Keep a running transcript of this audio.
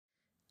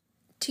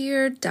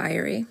Dear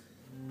Diary,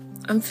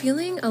 I'm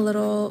feeling a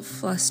little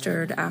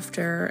flustered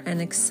after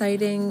an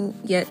exciting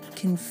yet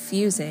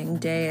confusing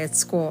day at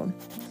school.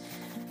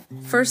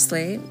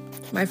 Firstly,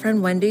 my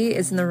friend Wendy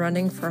is in the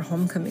running for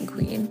homecoming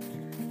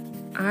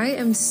queen. I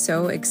am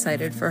so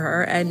excited for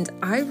her, and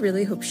I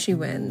really hope she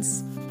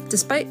wins,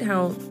 despite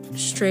how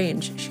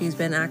strange she's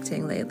been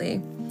acting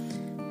lately.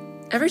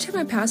 Every time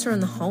I pass her in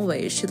the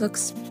hallway, she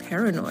looks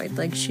paranoid,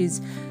 like she's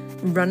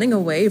running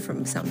away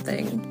from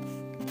something.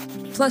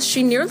 Plus,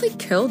 she nearly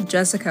killed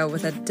Jessica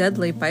with a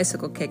deadly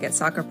bicycle kick at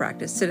soccer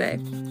practice today.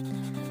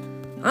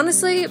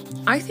 Honestly,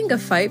 I think a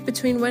fight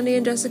between Wendy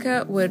and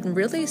Jessica would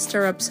really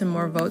stir up some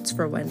more votes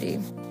for Wendy.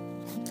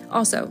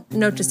 Also,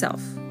 note to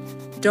self,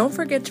 don't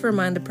forget to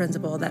remind the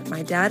principal that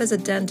my dad is a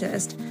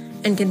dentist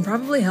and can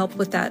probably help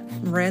with that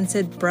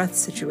rancid breath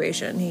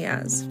situation he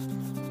has.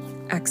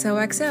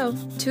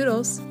 XOXO,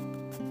 toodles.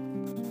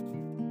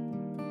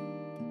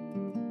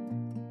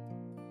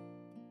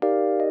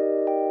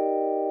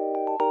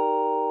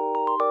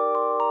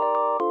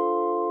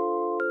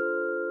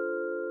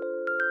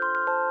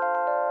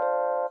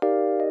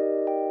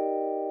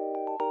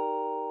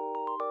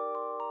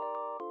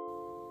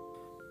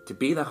 To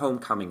be the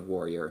homecoming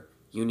warrior,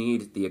 you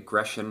need the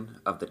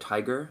aggression of the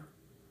tiger,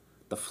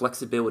 the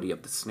flexibility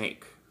of the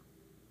snake,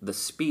 the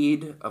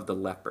speed of the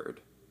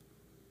leopard,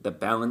 the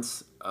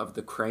balance of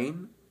the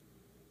crane,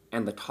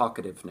 and the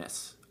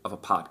talkativeness of a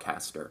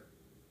podcaster.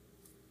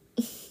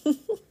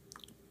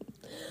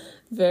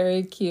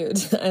 Very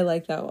cute. I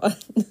like that one.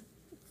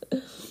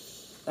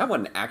 That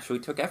one actually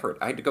took effort.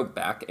 I had to go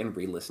back and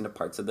re-listen to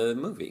parts of the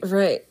movie.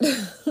 Right.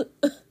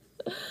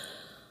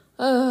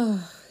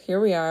 Oh, here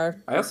we are.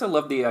 I also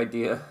love the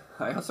idea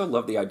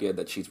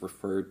that she's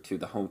referred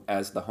to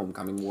as the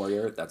homecoming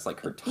warrior. That's like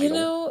her title. You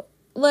know,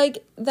 I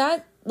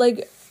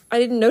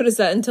didn't notice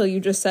that until you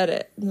just said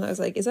it. And I was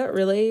like, is that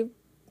really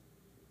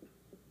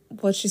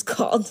what she's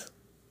called?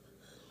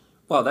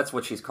 Well, that's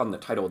what she's called in the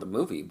title of the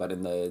movie, but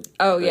in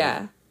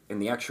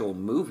the actual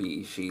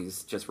movie,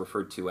 she's just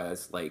referred to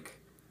as like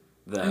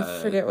I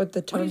forget what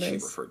the term is. What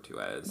is she referred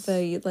to as?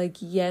 The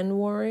Yen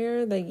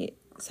warrior, something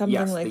like that.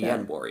 Yes, the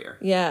Yen warrior.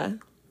 Yeah.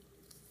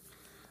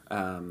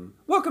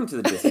 Welcome to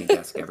the Disney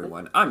Desk,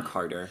 everyone. I'm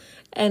Carter.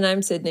 And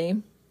I'm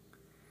Sydney.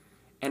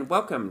 And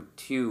welcome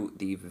to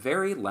the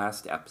very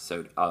last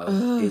episode of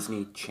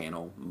Disney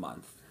Channel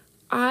Month.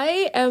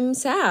 I am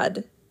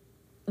sad.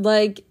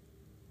 Of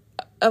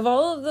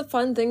all of the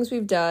fun things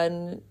we've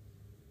done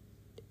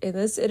in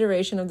this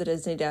iteration of the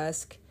Disney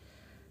Desk,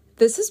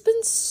 this has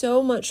been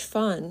so much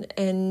fun.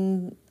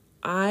 And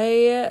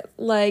I,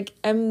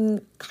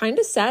 am kind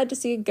of sad to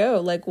see it go.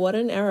 What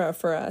an era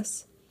for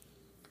us.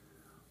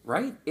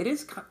 Right? It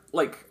is,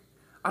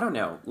 I don't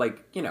know,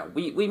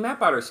 we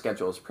map out our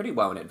schedules pretty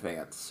well in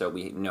advance, so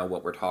we know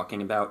what we're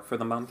talking about for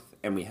the month,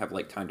 and we have,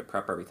 time to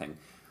prep everything.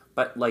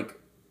 But,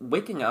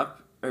 waking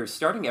up, or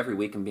starting every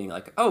week and being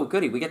like, oh,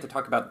 goody, we get to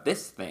talk about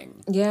this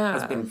thing,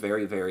 has been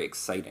very, very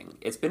exciting.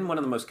 It's been one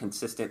of the most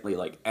consistently,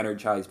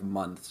 energized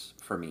months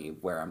for me,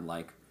 where I'm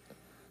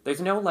there's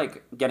no,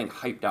 getting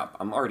hyped up.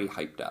 I'm already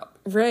hyped up.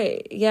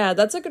 Right. Yeah,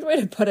 that's a good way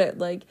to put it.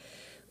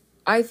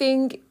 I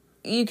think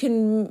you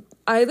can,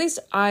 at least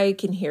I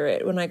can hear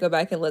it when I go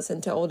back and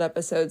listen to old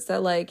episodes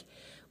that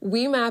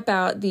we map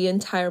out the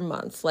entire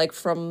month,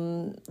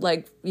 from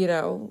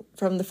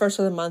the first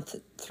of the month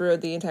through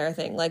the entire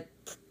thing,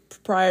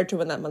 prior to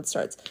when that month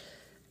starts.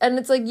 And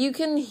it's you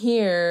can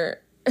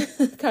hear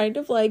kind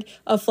of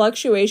a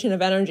fluctuation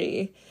of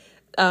energy,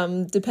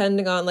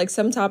 depending on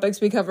some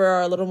topics we cover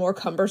are a little more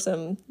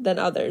cumbersome than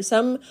others.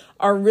 Some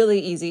are really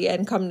easy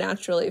and come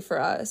naturally for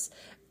us.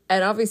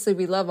 And obviously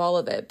we love all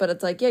of it, but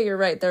it's yeah, you're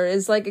right. There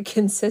is a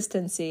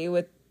consistency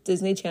with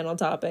Disney Channel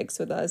topics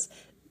with us,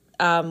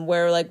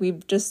 where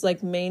we've just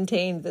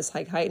maintained this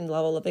heightened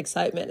level of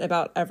excitement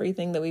about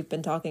everything that we've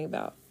been talking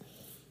about.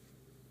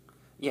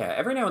 Yeah,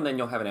 every now and then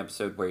you'll have an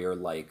episode where you're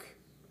why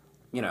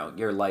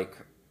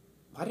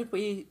did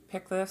we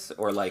pick this?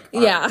 Or what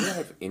do I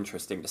have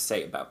interesting to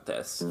say about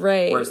this?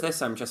 Right. Whereas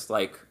this, I'm just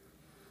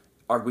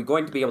are we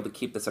going to be able to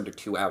keep this under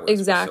 2 hours?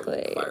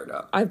 Exactly. So fired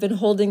up. I've been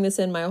holding this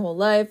in my whole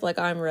life.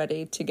 I'm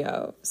ready to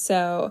go.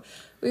 So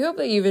we hope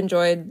that you've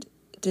enjoyed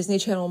Disney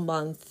Channel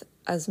Month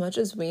as much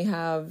as we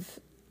have.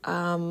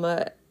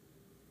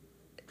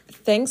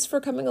 Thanks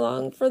for coming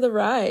along for the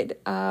ride.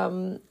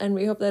 And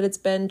we hope that it's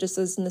been just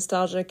as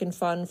nostalgic and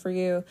fun for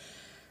you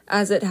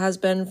as it has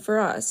been for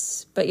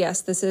us. But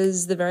yes, this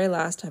is the very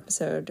last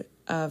episode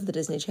of the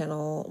Disney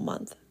Channel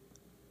Month.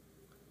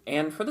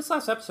 And for this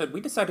last episode,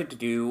 we decided to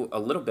do a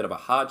little bit of a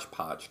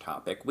hodgepodge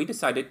topic. We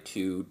decided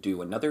to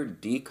do another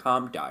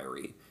DCOM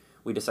diary.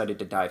 We decided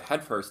to dive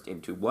headfirst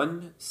into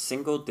one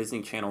single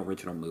Disney Channel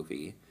original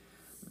movie,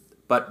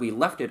 but we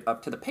left it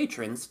up to the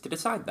patrons to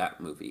decide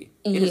that movie.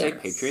 It is a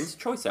Patron's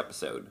Choice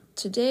episode.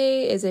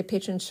 Today is a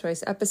Patron's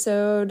Choice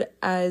episode,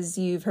 as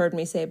you've heard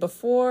me say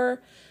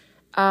before.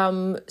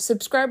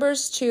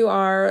 Subscribers to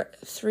our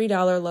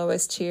 $3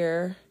 lowest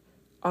tier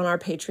on our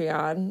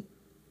Patreon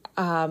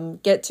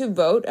get to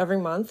vote every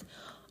month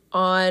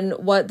on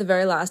what the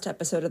very last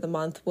episode of the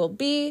month will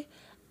be.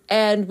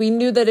 And we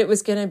knew that it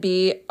was going to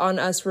be on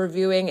us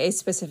reviewing a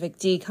specific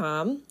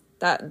DCOM.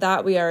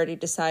 That we already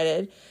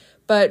decided.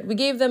 But we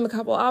gave them a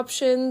couple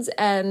options,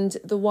 and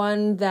the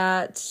one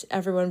that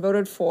everyone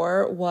voted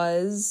for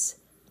was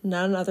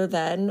none other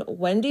than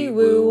Wendy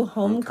Wu,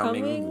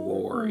 Homecoming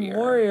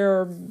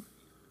Warrior,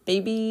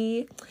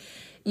 baby.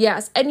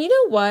 Yes, and you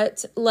know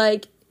what?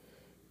 Like,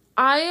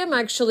 I am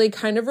actually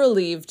kind of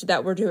relieved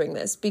that we're doing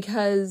this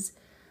because,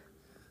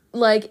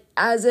 like,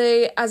 as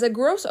a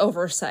gross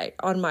oversight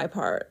on my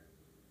part,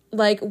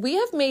 like, we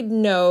have made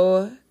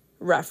no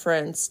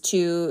reference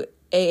to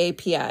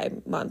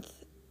AAPI month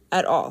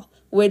at all,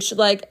 which,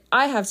 like,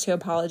 I have to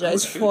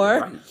apologize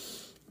for.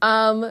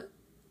 Right.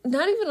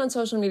 Not even on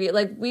social media.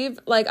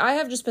 Like, I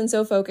have just been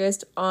so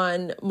focused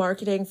on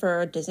marketing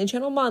for Disney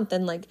Channel month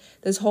and, like,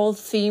 this whole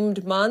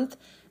themed month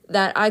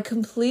that I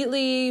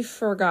completely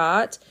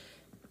forgot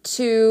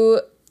to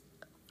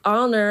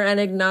honor and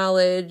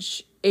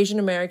acknowledge Asian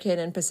American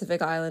and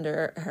Pacific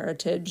Islander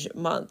Heritage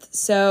Month.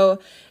 So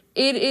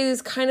it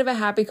is kind of a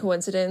happy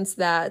coincidence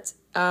that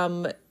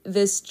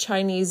this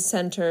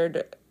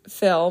Chinese-centered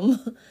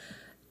film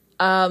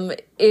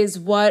is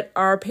what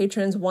our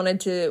patrons wanted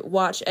to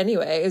watch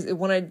anyway,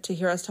 wanted to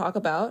hear us talk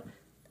about.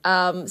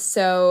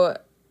 So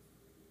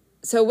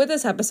with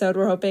this episode,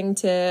 we're hoping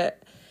to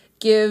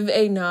give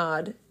a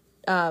nod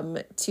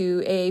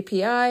to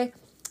AAPI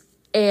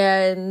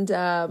and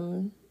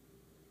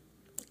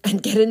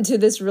get into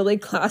this really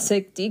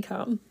classic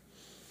DCOM.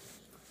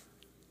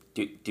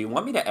 Do you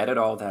want me to edit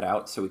all that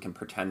out so we can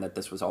pretend that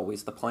this was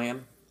always the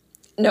plan?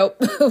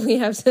 Nope. we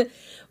have to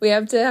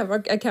have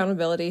our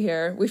accountability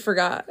here. We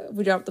forgot.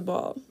 We dropped the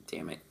ball.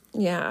 Damn it.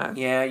 Yeah.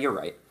 Yeah, you're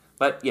right.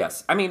 But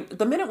yes, I mean,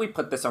 the minute we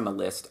put this on the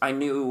list, I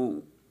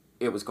knew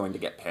it was going to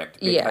get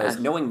picked because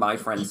knowing my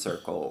friend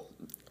circle,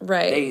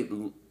 right,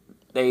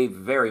 they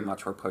very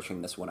much were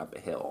pushing this one up a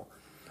hill,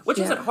 which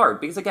isn't hard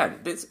because, again,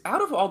 this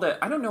out of all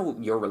the, I don't know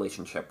your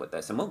relationship with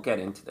this, and we'll get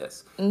into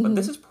this, but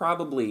this is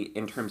probably,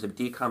 in terms of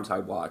DCOMs I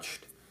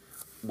watched,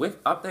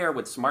 up there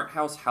with Smart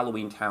House,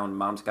 Halloween Town,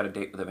 Mom's Got a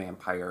Date with a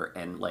Vampire,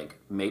 and, like,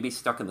 maybe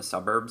Stuck in the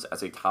Suburbs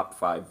as a top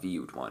 5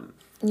 viewed one.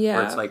 Yeah.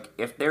 Where it's like,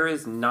 if there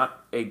is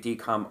not a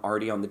DCOM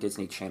already on the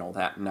Disney Channel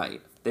that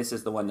night, this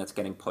is the one that's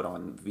getting put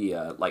on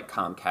via, like,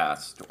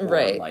 Comcast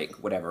or, like,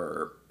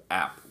 whatever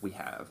app we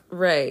have.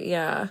 Right,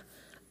 yeah.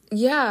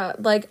 Yeah,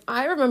 like,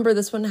 I remember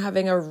this one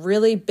having a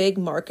really big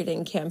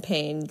marketing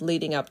campaign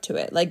leading up to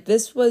it. Like,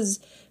 this was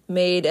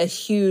made a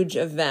huge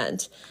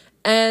event.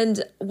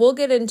 And we'll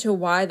get into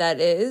why that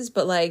is,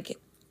 but, like,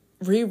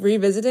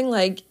 revisiting,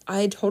 like,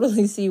 I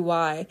totally see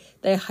why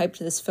they hyped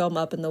this film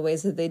up in the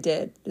ways that they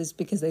did, is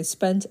because they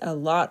spent a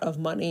lot of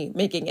money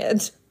making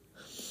it.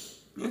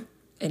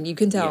 And you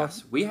can tell.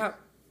 Yes, we have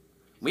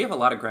a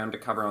lot of ground to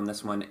cover on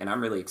this one, and I'm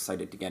really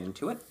excited to get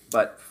into it.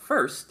 But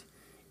first,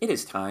 it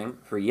is time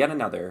for yet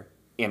another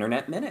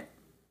Internet Minute.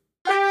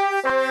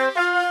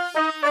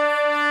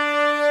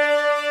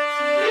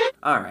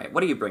 All right,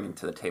 what are you bringing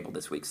to the table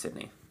this week,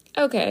 Sydney?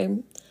 Okay.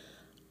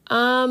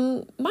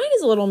 Mine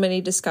is a little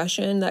mini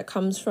discussion that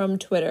comes from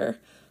Twitter.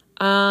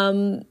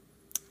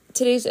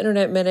 Today's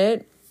Internet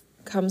Minute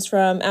comes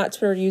from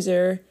 @Twitter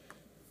user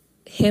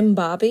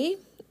HimBobby,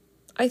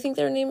 I think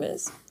their name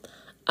is.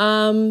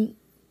 And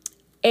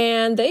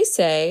they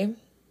say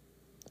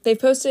they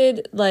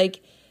posted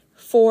like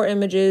 4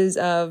 images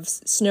of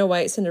Snow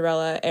White,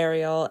 Cinderella,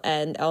 Ariel,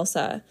 and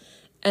Elsa.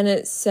 And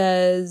it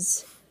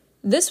says,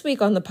 this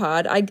week on the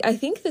pod, I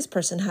think this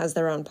person has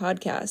their own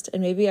podcast,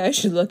 and maybe I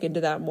should look into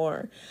that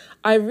more.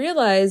 I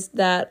realized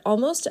that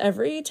almost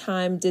every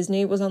time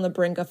Disney was on the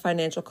brink of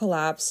financial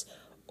collapse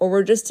or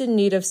were just in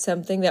need of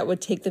something that would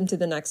take them to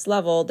the next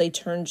level, they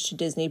turned to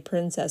Disney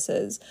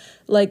princesses.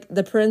 Like,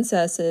 the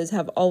princesses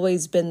have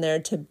always been there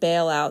to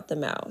bail out the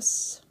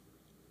mouse.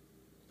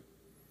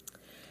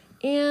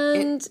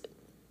 And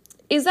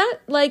is that,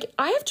 like,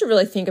 I have to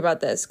really think about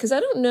this, because I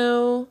don't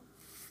know.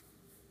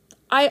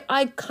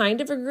 I kind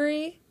of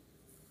agree,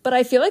 but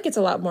I feel like it's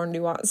a lot more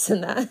nuanced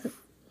than that.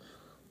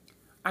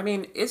 I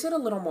mean, is it a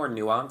little more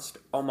nuanced?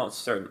 Almost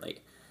certainly.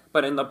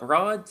 But in the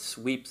broad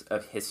sweeps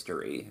of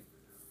history,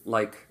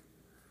 like,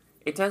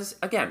 it does,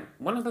 again,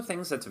 one of the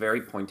things that's very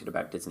pointed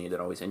about Disney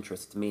that always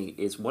interests me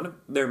is one of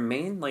their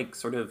main, like,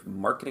 sort of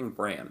marketing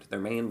brand,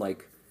 their main,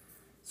 like,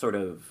 sort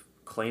of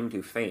claim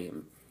to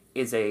fame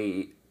is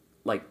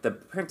like, the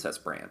princess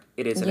brand.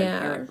 It is an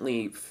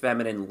inherently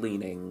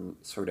feminine-leaning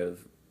sort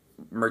of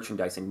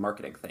merchandising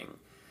marketing thing,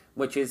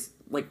 which is,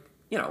 like,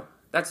 you know,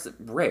 that's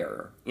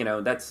rare. You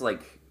know, that's,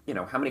 like, you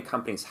know, how many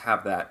companies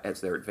have that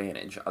as their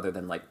advantage other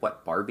than, like,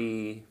 what,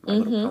 Barbie, My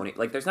Little Pony?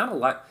 Like, there's not a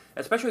lot,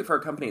 especially for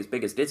a company as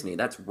big as Disney,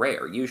 that's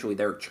rare. Usually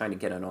they're trying to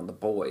get in on the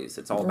boys.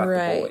 It's all about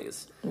the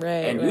boys.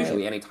 And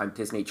usually anytime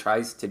Disney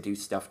tries to do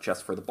stuff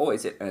just for the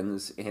boys, it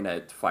ends in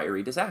a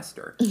fiery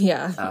disaster.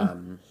 Yeah.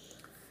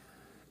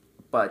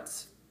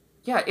 But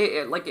yeah,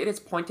 it is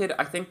pointed.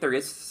 I think there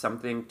is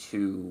something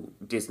to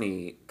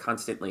Disney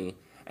constantly,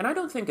 and I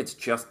don't think it's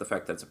just the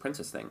fact that it's a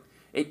princess thing.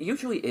 It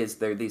usually is.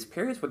 There are these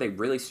periods where they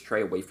really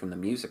stray away from the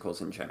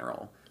musicals in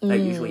general that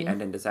usually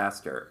end in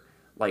disaster.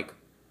 Like,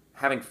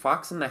 having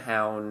Fox and the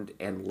Hound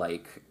and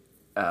like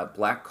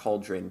Black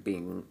Cauldron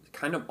being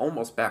kind of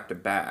almost back to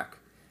back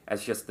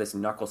as just this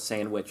knuckle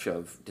sandwich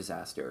of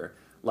disaster.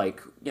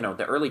 Like, you know,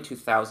 the early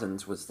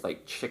 2000s was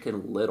like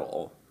Chicken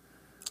Little.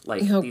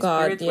 Like, Oh these God,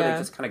 periods where they yeah.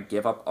 just kind of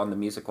give up on the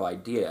musical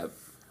idea.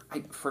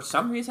 For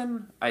some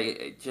reason,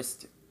 I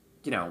just,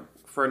 you know,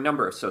 for a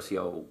number of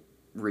socio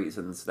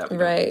reasons that we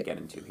don't really Right. get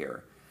into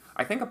here.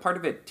 I think a part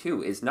of it,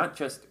 too, is not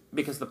just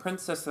because the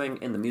princess thing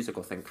and the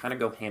musical thing kind of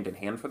go hand in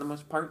hand for the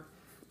most part.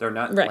 They're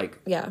not, Right. like,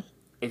 Yeah.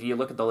 if you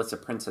look at the list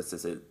of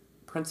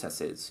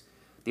princesses,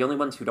 the only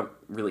ones who don't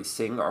really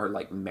sing are,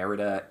 like,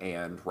 Merida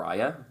and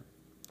Raya,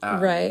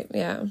 Right.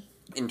 Yeah.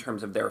 in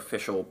terms of their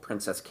official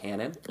princess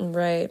canon.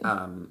 Right.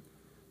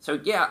 So,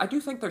 yeah, I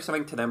do think there's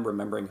something to them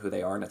remembering who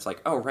they are, and it's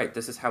like, oh, right,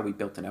 this is how we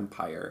built an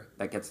empire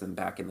that gets them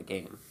back in the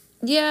game.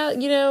 Yeah,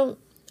 you know,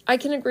 I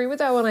can agree with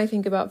that when I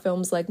think about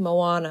films like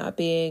Moana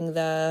being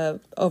the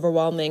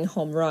overwhelming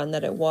home run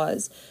that it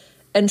was.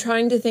 And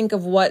trying to think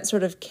of what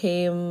sort of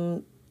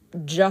came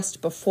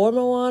just before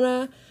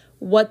Moana,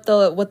 what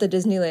the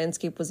Disney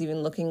landscape was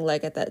even looking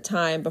like at that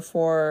time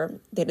before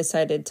they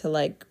decided to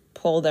like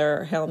pull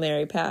their Hail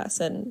Mary pass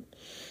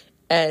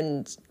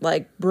and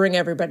like bring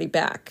everybody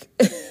back.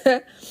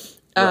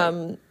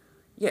 Right.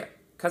 Yeah,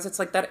 because it's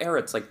like that era.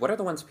 It's like, what are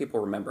the ones people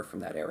remember from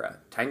that era?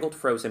 Tangled,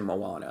 Frozen,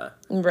 Moana.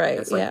 Right,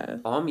 It's like yeah.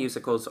 all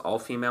musicals, all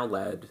female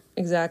led,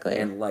 Exactly.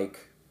 and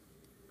like,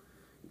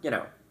 you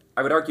know,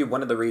 I would argue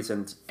one of the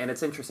reasons, and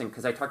it's interesting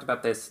because I talked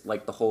about this,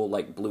 like the whole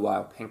like Blue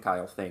Isle, Pink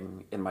Isle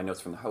thing in my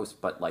notes from the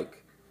host, but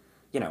like,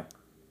 you know,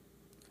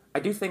 I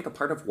do think a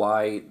part of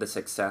why the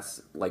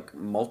success like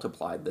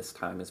multiplied this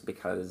time is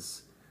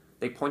because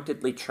they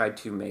pointedly tried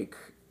to make,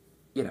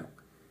 you know,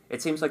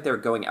 it seems like they were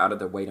going out of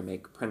their way to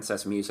make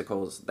princess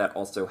musicals that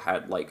also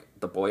had like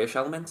the boyish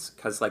elements,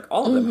 because like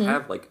all of them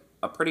have like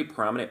a pretty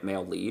prominent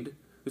male lead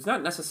who's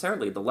not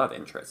necessarily the love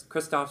interest.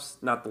 Kristoff's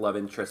not the love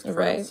interest for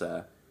Right.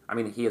 Elsa. I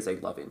mean, he is a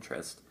love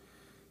interest,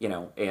 you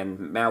know, and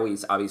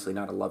Maui's obviously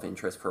not a love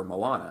interest for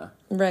Moana,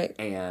 Right.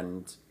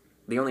 and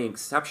the only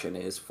exception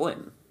is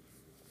Flynn.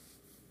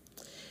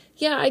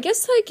 Yeah, I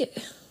guess like,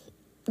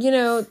 you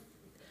know,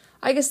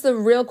 I guess the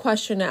real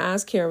question to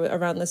ask here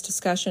around this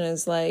discussion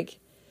is like,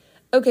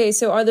 okay,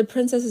 so are the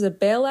princesses a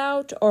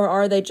bailout or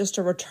are they just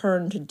a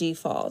return to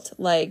default?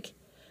 Like,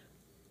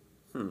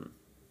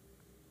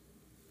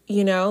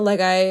 you know, like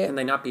Can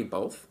they not be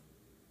both?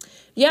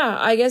 yeah,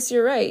 I guess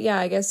you're right. Yeah,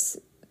 I guess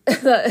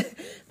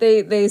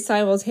they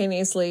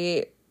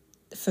simultaneously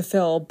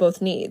fulfill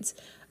both needs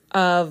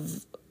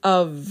of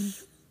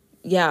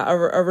yeah,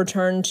 a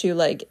return to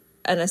like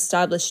an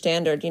established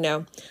standard, you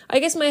know. I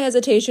guess my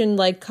hesitation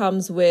like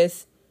comes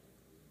with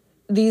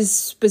these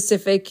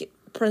specific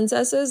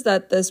princesses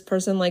that this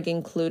person like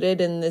included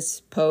in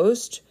this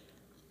post,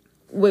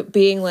 with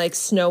being like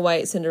Snow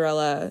White,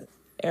 Cinderella,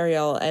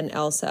 Ariel, and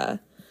Elsa.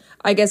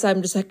 I guess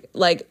I'm just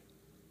like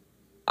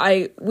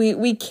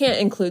we can't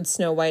include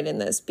Snow White in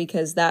this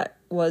because that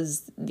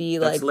was the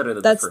That's like literally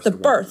the that's first the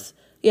one. birth.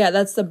 Yeah,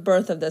 that's the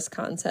birth of this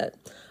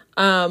concept.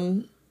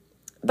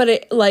 But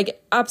it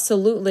like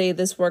absolutely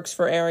this works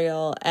for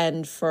Ariel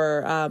and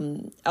for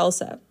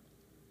Elsa.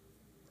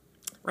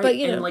 Right, But,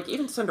 you and know. like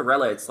even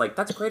Cinderella, it's like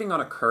that's grading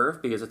on a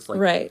curve because it's like,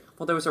 Right.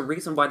 well, there was a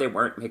reason why they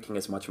weren't making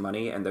as much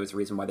money, and there was a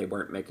reason why they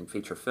weren't making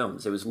feature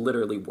films. It was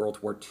literally World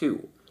War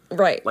II.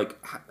 Right.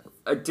 Like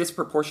a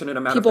disproportionate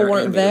amount People of their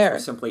weren't animators there. were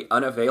simply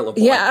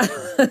unavailable. Yeah.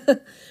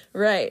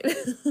 Right.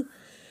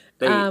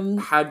 They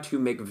had to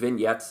make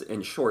vignettes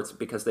and shorts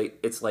because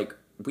it's like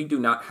we do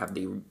not have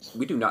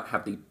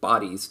the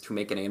bodies to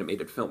make an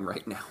animated film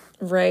right now.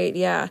 Right,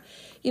 yeah.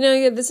 You know,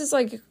 yeah, this is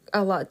like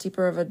a lot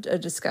deeper of a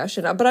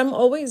discussion, but I'm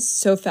always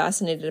so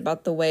fascinated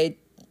about the way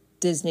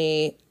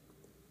Disney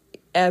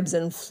ebbs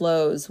and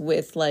flows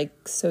with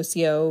like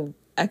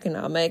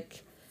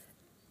socio-economic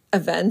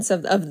events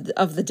of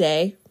the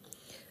day.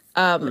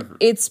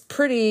 It's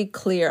pretty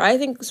clear. I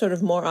think sort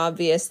of more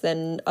obvious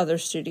than other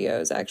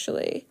studios,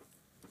 actually.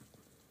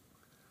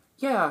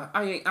 Yeah,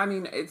 I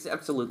mean, it's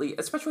absolutely,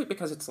 especially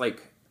because it's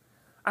like,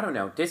 I don't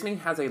know, Disney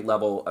has a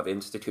level of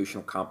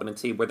institutional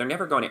competency where they're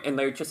never going to, and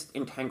they're just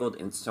entangled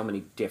in so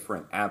many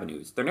different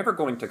avenues. They're never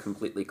going to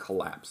completely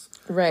collapse.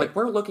 Right. Like,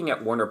 we're looking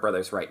at Warner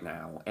Brothers right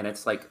now, and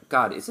it's like,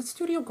 God, is this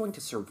studio going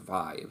to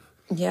survive?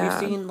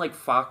 Yeah. We've seen, like,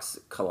 Fox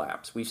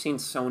collapse. We've seen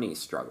Sony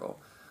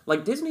struggle.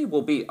 Like, Disney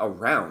will be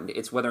around.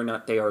 It's whether or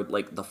not they are,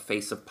 like, the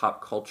face of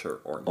pop culture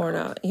or not. Or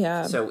not,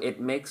 yeah. So it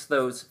makes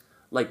those,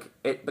 like,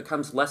 it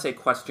becomes less a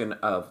question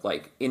of,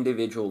 like,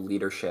 individual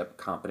leadership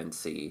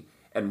competency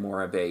and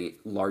more of a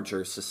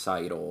larger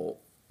societal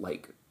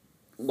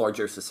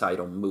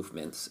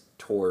movements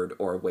toward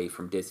or away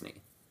from Disney.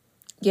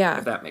 Yeah.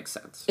 If that makes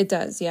sense. It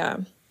does, yeah.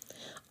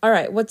 All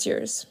right, what's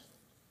yours?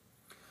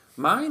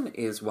 Mine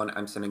is one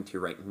I'm sending to you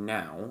right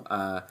now.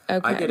 I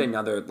Okay. did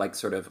another, like,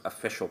 sort of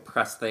official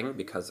press thing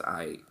because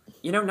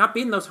not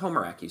being those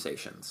Homer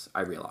accusations,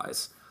 I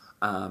realize.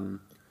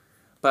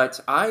 But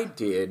I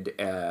did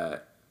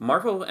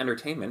Marvel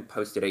Entertainment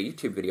posted a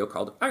YouTube video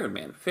called Iron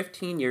Man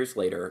 15 Years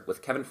Later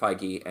with Kevin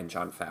Feige and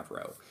Jon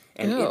Favreau.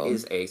 And it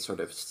is a sort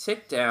of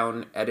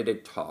sit-down,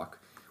 edited talk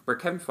where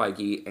Kevin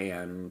Feige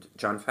and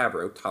Jon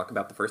Favreau talk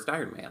about the first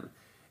Iron Man,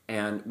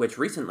 and which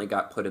recently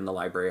got put in the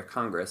Library of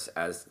Congress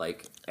as,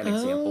 like, an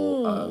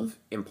example of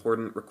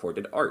important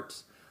recorded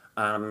art.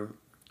 And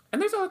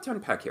there's a lot to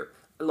unpack here.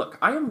 Look,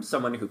 I am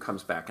someone who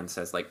comes back and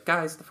says, like,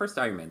 guys, the first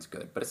Iron Man's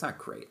good, but it's not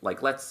great.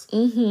 Like,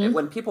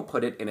 when people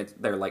put it in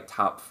their, like,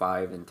 top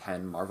 5 and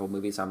 10 Marvel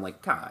movies, I'm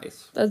like,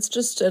 guys. That's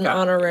just an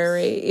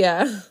honorary,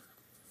 yeah.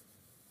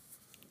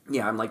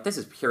 Yeah, I'm like, this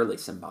is purely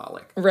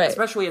symbolic. Right.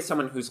 Especially as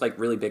someone who's, like,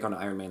 really big on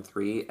Iron Man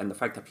 3, and the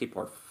fact that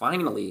people are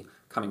finally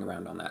coming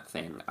around on that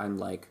thing. I'm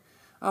like,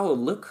 oh,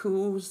 look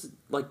who's,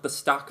 like, the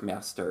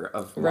stockmaster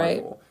of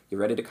Marvel. Right. You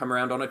ready to come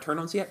around on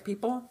Eternals yet,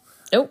 people?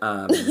 Nope.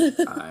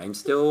 I'm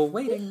still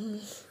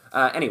waiting.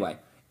 Anyway,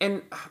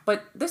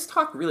 but this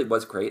talk really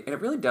was great, and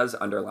it really does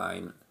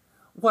underline...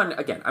 One,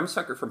 again, I'm a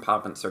sucker for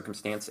pomp and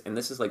circumstance, and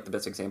this is, like, the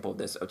best example of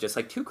this, of just,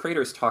 like, two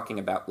creators talking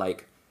about,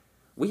 like,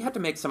 we had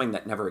to make something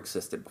that never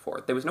existed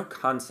before. There was no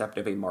concept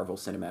of a Marvel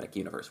Cinematic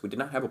Universe. We did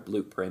not have a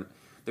blueprint.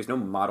 There's no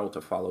model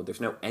to follow.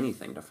 There's no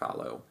anything to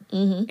follow.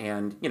 Mm-hmm.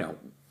 And, you know,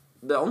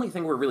 the only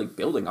thing we're really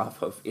building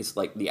off of is,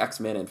 like, the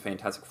X-Men and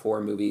Fantastic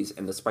Four movies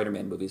and the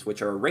Spider-Man movies,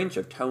 which are a range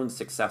of tone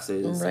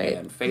successes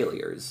and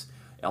failures.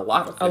 A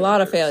lot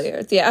of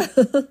failures, yeah.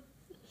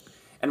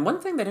 And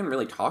one thing they didn't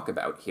really talk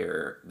about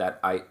here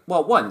that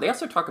they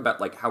also talk about,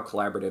 like, how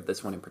collaborative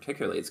this one in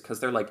particular is, because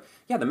they're like,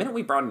 yeah, the minute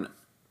we brought in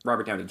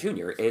Robert Downey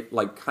Jr., it,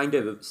 like, kind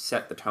of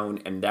set the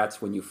tone, and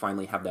that's when you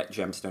finally have that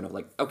gemstone of,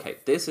 like, okay,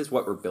 this is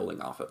what we're building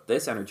off of.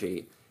 This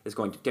energy is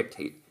going to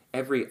dictate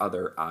every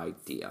other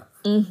idea.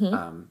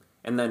 Mm-hmm.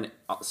 And then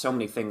so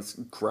many things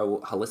grow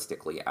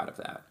holistically out of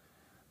that.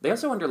 They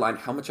also underlined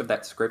how much of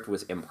that script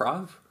was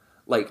improv.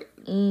 Like,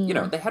 you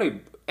know, they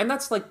had and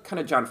that's, like, kind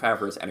of Jon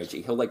Favreau's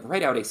energy. He'll, like,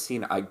 write out a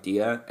scene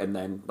idea, and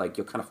then, like,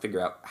 you'll kind of figure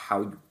out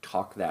how you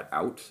talk that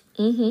out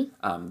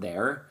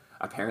there.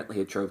 Apparently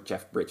it drove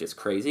Jeff Bridges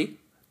crazy,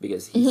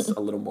 because he's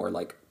a little more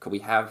like,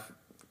 could I have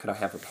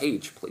a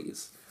page,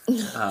 please?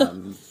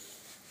 And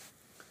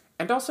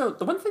also,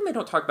 the one thing they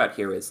don't talk about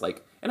here is,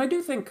 like, and I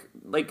do think,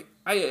 like,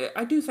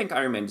 I do think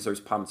Iron Man deserves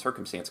pomp and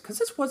circumstance, because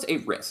this was a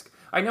risk.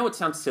 I know it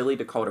sounds silly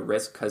to call it a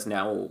risk, because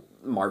now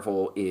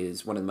Marvel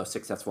is one of the most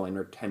successful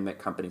entertainment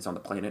companies on the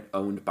planet,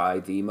 owned by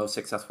the most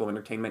successful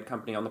entertainment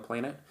company on the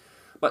planet.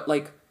 But,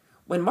 like,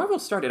 when Marvel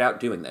started out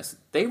doing this,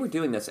 they were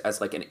doing this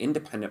as, like, an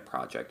independent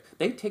project.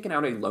 They'd taken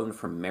out a loan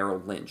from Merrill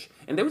Lynch,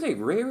 and there was a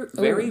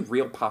very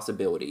real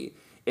possibility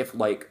if,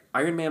 like,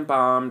 Iron Man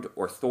bombed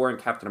or Thor and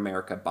Captain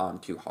America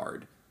bombed too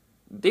hard,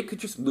 they could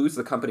just lose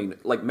the company.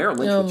 Like, Merrill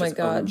Lynch would just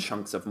own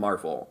chunks of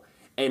Marvel.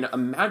 And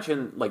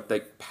imagine, like,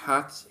 the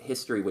paths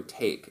history would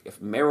take if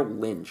Merrill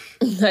Lynch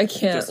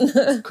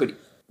could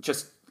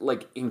just,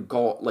 like,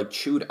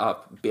 chewed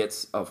up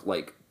bits of,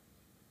 like,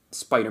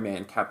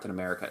 Spider-Man, Captain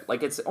America.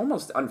 Like, it's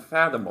almost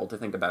unfathomable to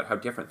think about how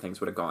different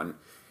things would have gone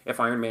if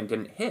Iron Man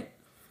didn't hit.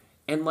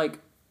 And, like,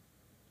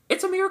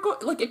 it's a miracle.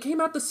 Like, it came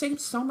out the same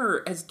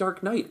summer as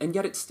Dark Knight, and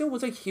yet it still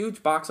was a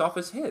huge box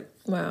office hit.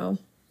 Wow.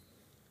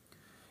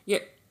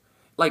 Yeah.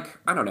 Like,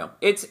 I don't know.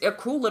 It's a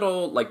cool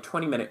little, like,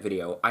 20-minute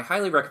video. I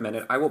highly recommend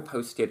it. I will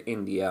post it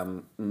in the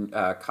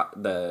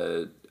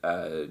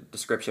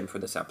description for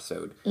this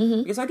episode.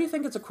 Mm-hmm. Because I do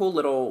think it's a cool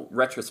little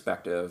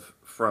retrospective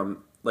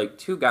from, like,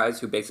 two guys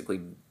who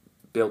basically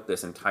built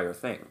this entire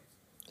thing.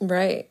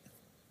 Right.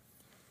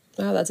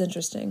 Wow, that's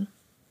interesting.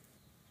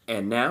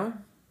 And now,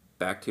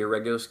 back to your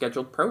regular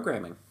scheduled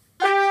programming.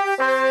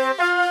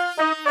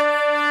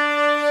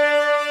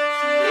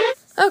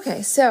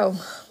 Okay, so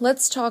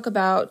let's talk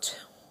about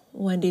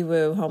Wendy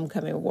Wu,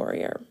 Homecoming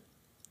Warrior.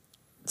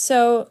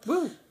 So,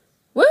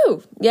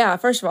 Woo! Yeah,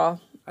 first of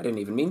all, I didn't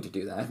even mean to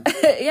do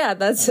that. Yeah,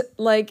 that's,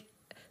 like,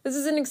 this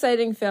is an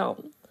exciting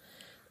film.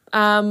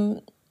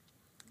 You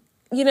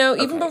know,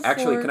 even before...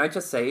 Actually, can I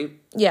just say,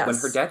 yes, when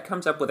her dad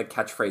comes up with a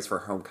catchphrase for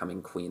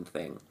Homecoming Queen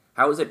thing,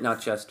 how is it not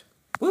just,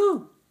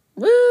 woo?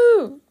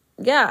 Woo!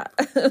 Yeah.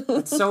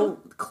 It's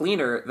so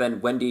cleaner than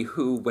Wendy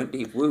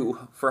Woo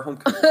for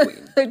Homecoming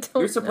Queen.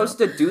 You're supposed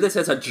to do this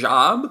as a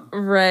job?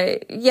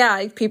 Right.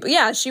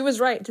 Yeah, she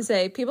was right to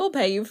say, people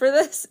pay you for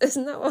this?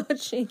 Isn't that what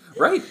she...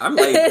 Right. I'm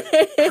like,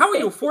 how are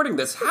you affording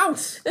this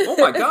house? Oh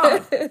my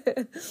God.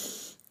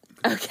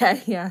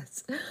 Okay,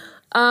 yes.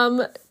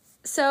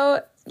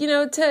 So, you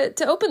know,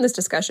 to open this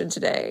discussion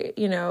today,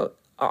 you know,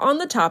 on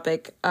the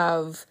topic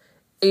of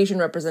Asian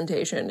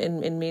representation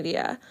in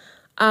media,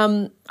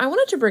 I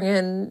wanted to bring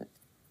in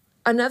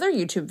another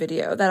YouTube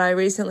video that I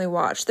recently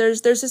watched.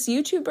 There's this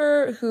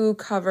YouTuber who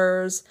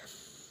covers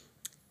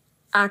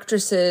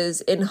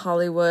actresses in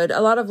Hollywood,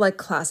 a lot of, like,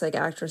 classic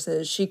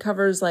actresses. She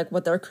covers, like,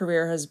 what their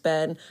career has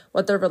been,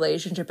 what their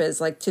relationship is,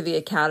 like, to the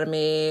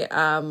Academy,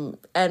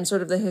 and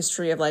sort of the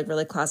history of, like,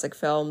 really classic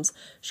films.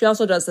 She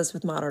also does this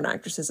with modern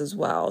actresses as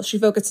well. She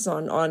focuses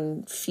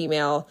on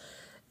female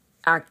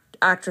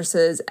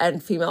actresses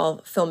and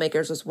female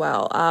filmmakers as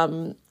well.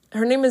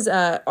 her name is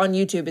on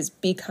YouTube is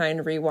Be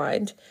Kind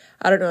Rewind.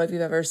 I don't know if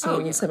you've ever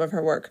seen some of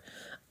her work.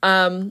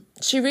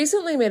 She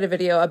recently made a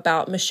video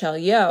about Michelle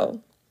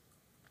Yeoh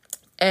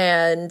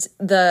and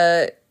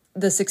the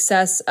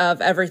success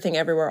of Everything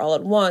Everywhere All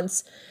at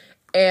Once,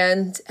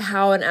 and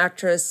how an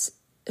actress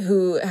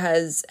who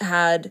has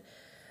had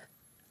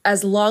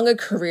as long a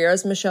career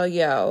as Michelle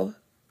Yeoh,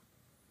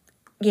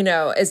 you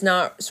know, is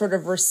not sort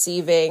of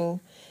receiving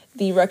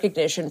the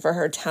recognition for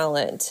her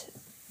talent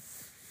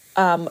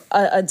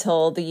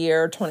until the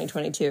year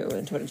 2022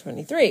 and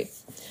 2023.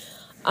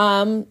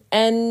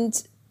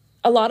 And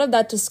a lot of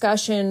that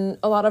discussion,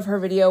 a lot of her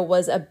video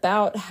was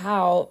about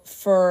how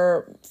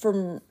for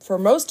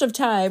most of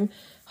time,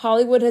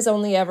 Hollywood has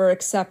only ever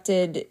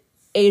accepted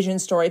Asian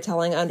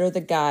storytelling under the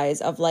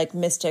guise of like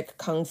mystic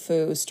kung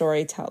fu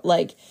storytelling,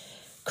 like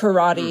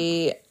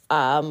karate,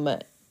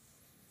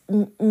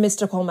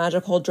 mystical,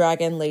 magical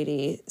dragon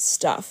lady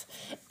stuff.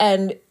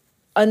 And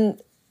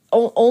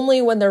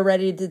only when they're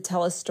ready to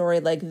tell a story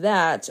like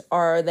that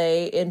are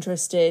they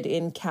interested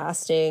in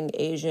casting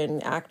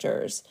Asian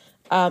actors.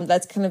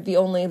 That's kind of the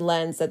only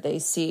lens that they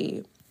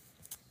see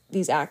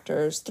these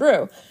actors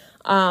through.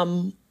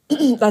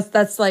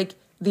 That's like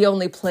the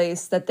only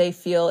place that they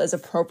feel is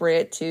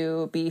appropriate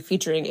to be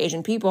featuring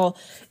Asian people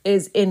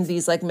is in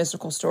these like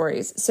mystical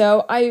stories.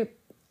 So I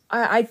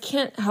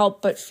can't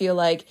help but feel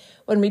like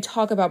when we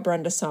talk about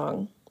Brenda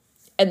Song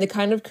and the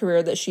kind of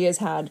career that she has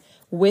had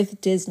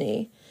with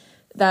Disney,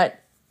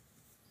 that,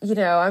 you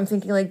know, I'm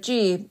thinking like,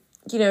 gee,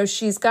 you know,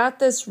 she's got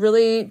this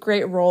really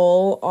great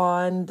role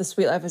on The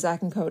Sweet Life of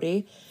Zack and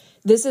Cody.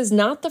 This is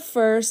not the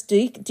first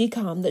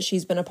DCOM that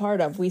she's been a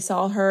part of. We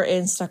saw her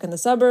in Stuck in the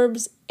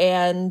Suburbs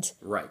and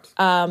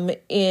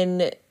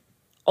in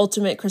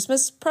Ultimate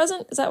Christmas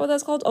Present. Is that what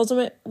that's called?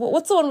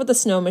 What's the one with the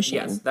snow machine?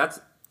 Yes, that's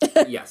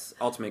the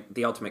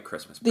Ultimate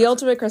Christmas Present. The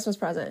Ultimate Christmas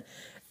Present.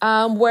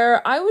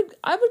 Where I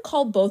would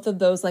call both of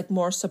those like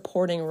more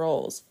supporting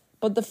roles.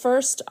 But the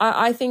first,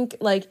 I think,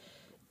 like,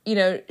 you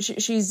know,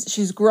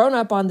 she's grown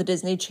up on the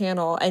Disney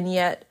Channel, and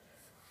yet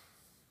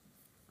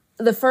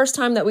the first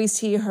time that we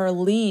see her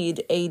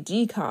lead a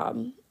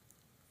DCOM,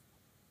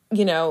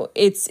 you know,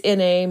 it's in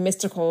a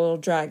mystical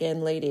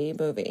dragon lady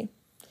movie.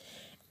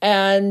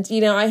 And,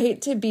 you know, I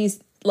hate to be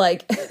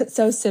like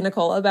so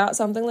cynical about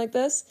something like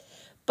this,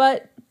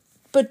 but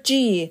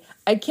gee,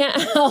 I can't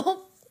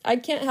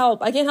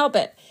help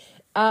it.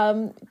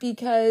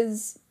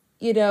 Because,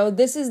 you know,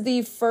 this is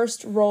the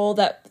first role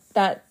that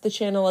the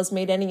channel has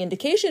made any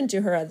indication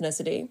to her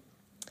ethnicity.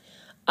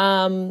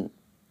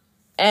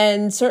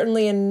 And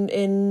certainly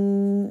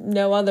in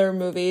no other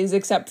movies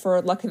except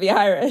for Luck of the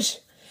Irish,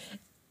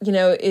 you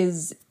know,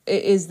 is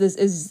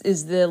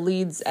the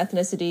lead's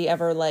ethnicity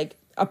ever like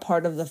a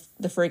part of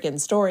the freaking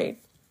story?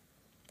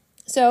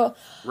 So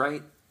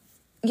right,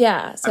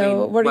 yeah. So I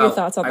mean, what are your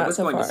thoughts on that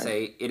so far? I was going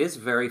to say it is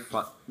very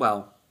fun.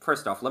 Well,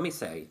 first off, let me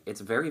say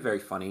it's very, very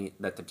funny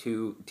that the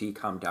two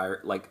DCOM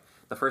like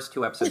the first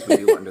two episodes we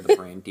do under the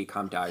brand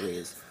DCOM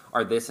Diaries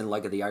are this and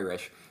Leg of the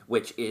Irish,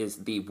 which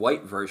is the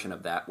white version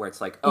of that, where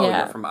it's like, oh,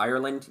 you're from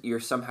Ireland,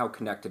 you're somehow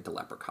connected to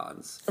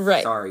leprechauns.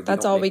 Right. Sorry,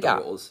 that's all we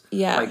got. Rules.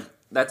 Yeah. Like,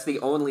 that's the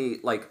only,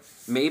 like,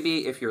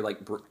 maybe if you're, like,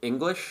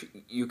 English,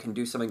 you can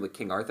do something with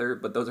King Arthur,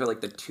 but those are,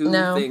 like, the two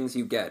things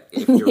you get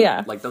if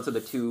you're, like, those are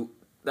the two,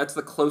 that's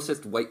the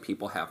closest white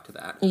people have to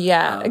that.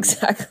 Yeah,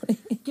 exactly.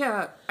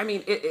 Yeah, I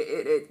mean,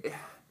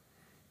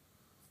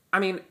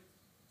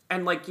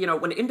 and, like, you know,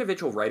 when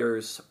individual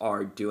writers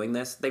are doing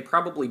this, they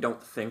probably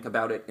don't think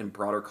about it in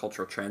broader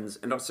cultural trends.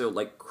 And also,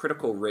 like,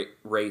 critical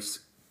race,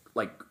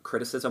 like,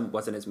 criticism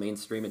wasn't as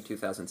mainstream in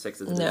 2006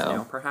 as it is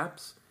now,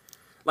 perhaps.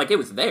 Like, it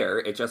was there,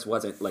 it just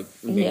wasn't, like,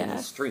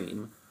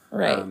 mainstream.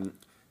 Right.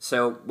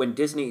 So when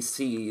Disney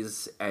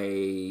sees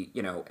a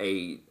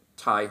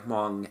Tai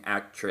Hwang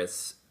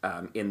actress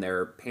in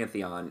their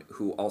pantheon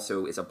who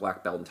also is a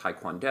black belt in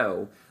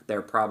Taekwondo,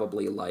 they're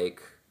probably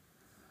like...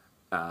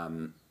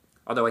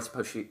 although I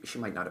suppose she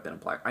might not have been a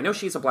black... I know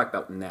she's a black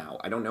belt now.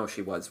 I don't know if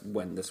she was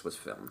when this was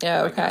filmed.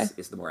 Oh, okay. I guess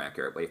is the more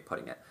accurate way of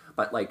putting it.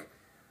 But, like,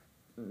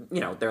 you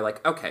know, they're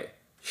like, okay,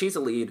 she's a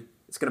lead.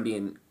 It's going to be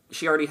in...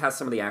 She already has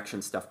some of the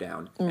action stuff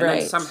down. And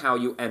then somehow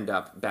you end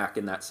up back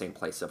in that same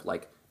place of,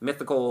 like,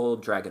 mythical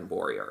dragon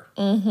warrior.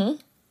 Mm-hmm.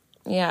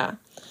 Yeah.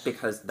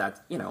 Because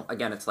that's, you know,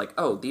 again, it's like,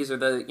 oh, these are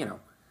the, you know,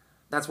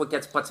 that's what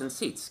gets butts in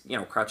seats. You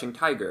know, Crouching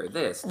Tiger,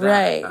 this,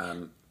 that.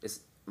 Right.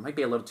 Might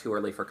be a little too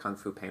early for Kung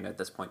Fu Panda at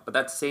this point, but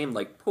that same,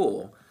 like,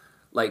 pool,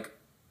 like,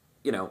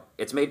 you know,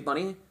 it's made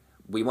money,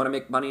 we want to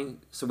make money,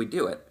 so we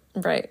do it.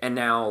 Right. And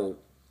now,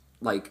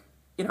 like,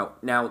 you know,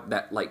 now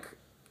that, like,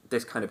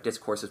 this kind of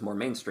discourse is more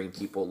mainstream,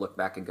 people look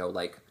back and go,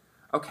 like,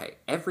 okay,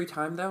 every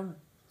time, though?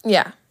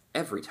 Yeah.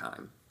 Every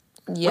time.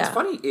 Yeah. What's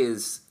funny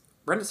is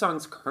Brenda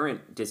Song's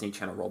current Disney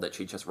Channel role that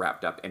she just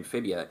wrapped up,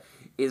 Amphibia,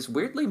 is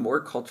weirdly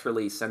more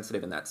culturally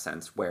sensitive in that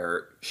sense,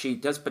 where she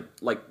does, but,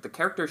 like, the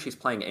character she's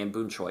playing, Anne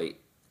Boon Choi,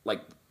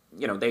 like,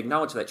 you know, they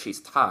acknowledge that she's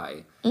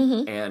Thai,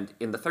 and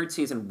in the third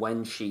season,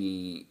 when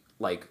she,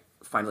 like,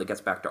 finally gets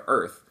back to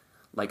Earth,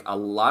 like, a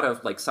lot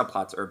of, like,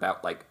 subplots are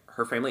about, like,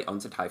 her family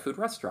owns a Thai food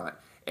restaurant,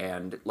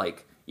 And,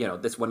 like, you know,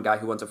 this one guy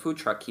who owns a food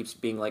truck keeps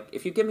being like,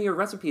 if you give me your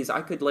recipes,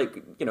 I could,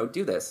 like, you know,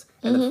 do this.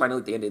 And then finally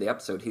at the end of the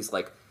episode, he's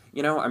like,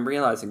 you know, I'm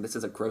realizing this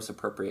is a gross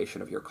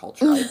appropriation of your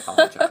culture. I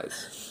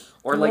apologize.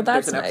 Or, Well, like,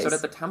 there's that's an episode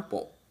nice. at the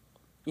temple.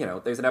 You know,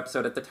 there's an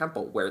episode at the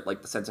temple where,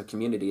 like, the sense of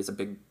community is a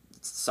big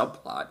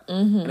subplot.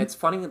 And it's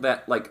funny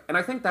that, like, and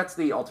I think that's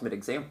the ultimate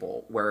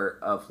example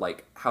of,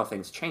 like, how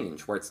things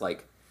change, where it's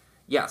like,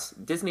 yes,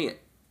 Disney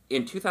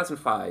in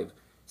 2005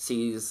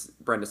 sees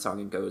Brenda Song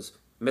and goes,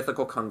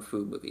 mythical kung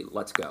fu movie,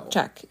 let's go.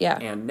 Check, yeah.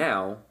 And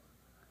now,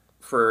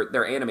 for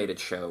their animated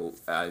show,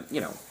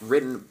 you know,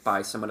 written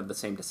by someone of the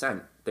same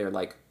descent, they're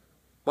like,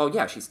 well,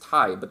 yeah, she's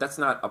Thai, but that's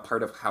not a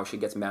part of how she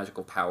gets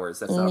magical powers.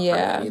 That's not a part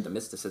of any of the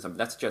mysticism.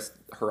 That's just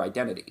her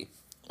identity.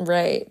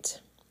 Right.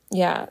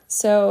 Yeah.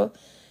 So,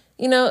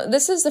 you know,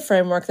 this is the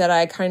framework that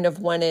I kind of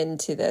went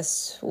into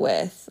this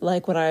with,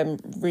 like, when I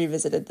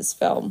revisited this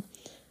film.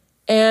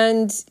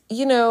 And,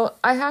 you know,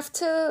 I have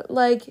to,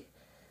 like,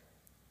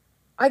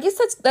 I guess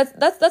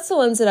that's the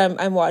lens that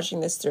I'm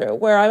watching this through,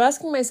 where I'm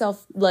asking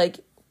myself,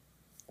 like,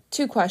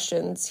 two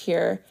questions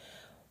here.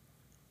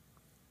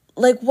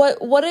 Like,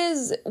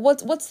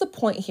 what's the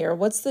point here?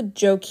 What's the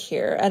joke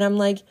here? And I'm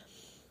like,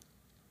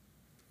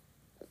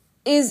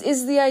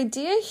 is the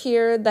idea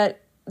here that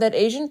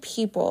Asian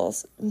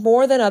peoples,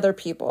 more than other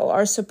people,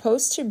 are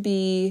supposed to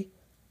be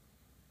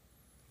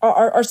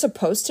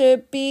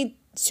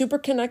super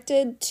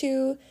connected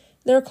to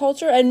their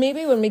culture? And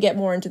maybe when we get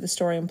more into the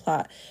story and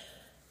plot,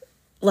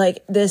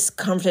 like, this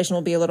conversation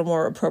will be a little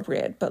more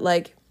appropriate. But,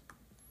 like,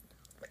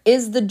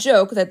 is the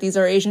joke that these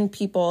are Asian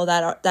people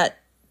that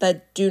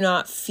do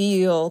not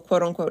feel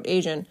quote unquote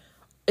Asian,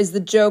 is the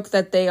joke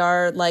that they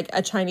are like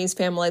a Chinese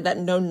family that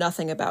know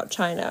nothing about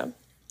China?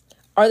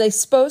 Are they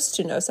supposed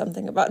to know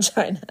something about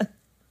China?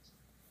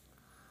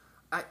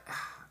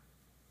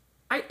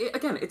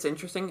 Again, it's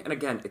interesting, and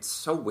again, it's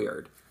so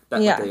weird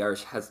that Luck of the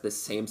Irish has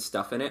this same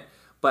stuff in it.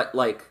 But,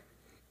 like,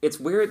 it's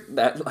weird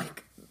that,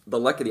 like, the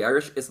Luck of the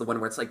Irish is the one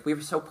where it's like, we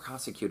were so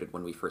prosecuted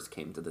when we first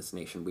came to this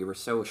nation. We were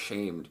so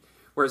ashamed.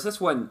 Whereas this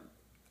one,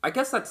 I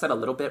guess that's said a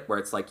little bit, where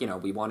it's like, you know,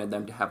 we wanted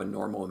them to have a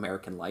normal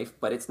American life,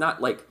 but it's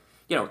not like,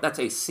 you know, that's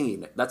a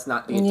scene. That's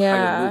not the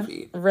entire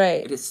movie.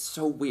 Right. It is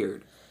so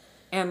weird.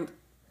 And,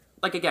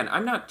 like, again,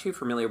 I'm not too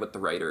familiar with the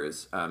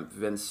writers,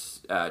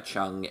 Vince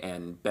Chung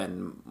and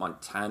Ben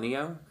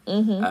Montano.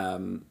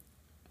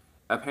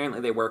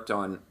 Apparently they worked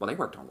on a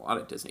lot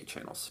of Disney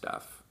Channel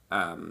stuff.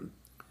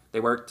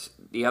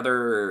 The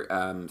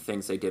other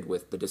things they did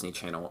with the Disney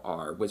Channel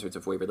are Wizards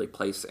of Waverly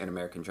Place and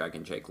American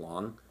Dragon Jake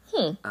Long.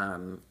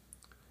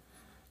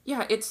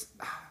 Yeah,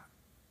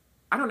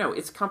 I don't know,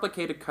 it's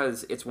complicated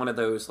because it's one of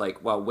those,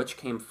 like, well, which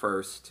came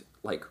first?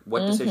 Like,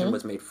 what decision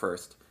was made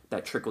first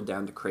that trickled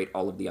down to create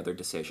all of the other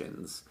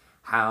decisions?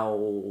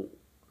 How,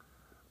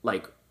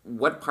 like,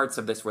 what parts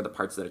of this were the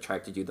parts that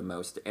attracted you the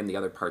most, and the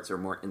other parts are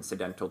more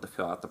incidental to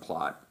fill out the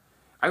plot?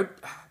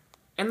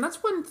 And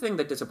that's one thing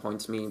that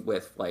disappoints me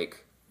with,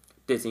 like,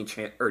 Disney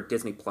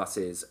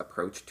Plus's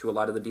approach to a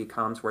lot of the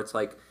DCOMs, where it's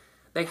like,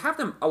 they have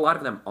a lot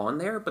of them on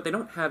there, but they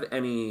don't have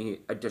any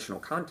additional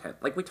content.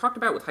 Like we talked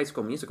about with High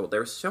School Musical,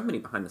 there are so many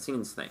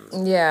behind-the-scenes things.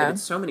 Yeah. They did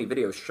so many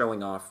videos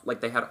showing off, like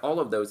they had all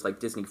of those,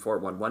 like, Disney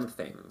 411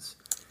 things.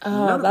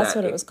 Oh, that's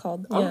what it was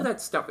called. All of that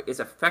stuff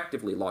is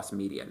effectively lost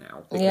media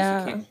now, because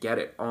you can't get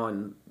it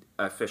on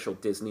official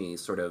Disney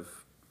sort of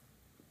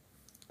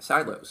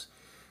silos.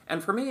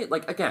 And for me,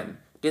 like, again,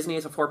 Disney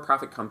is a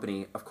for-profit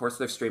company. Of course,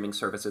 their streaming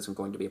service isn't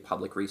going to be a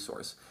public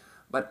resource.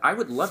 But I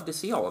would love to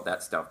see all of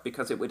that stuff,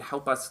 because it would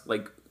help us,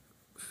 like,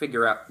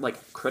 figure out,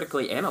 like,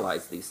 critically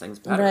analyze these things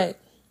better. Right.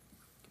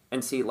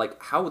 And see,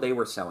 like, how they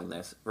were selling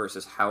this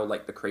versus how,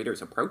 like, the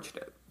creators approached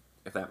it,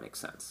 if that makes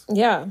sense.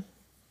 Yeah,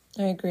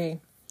 I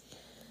agree.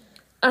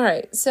 All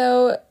right,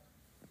 so,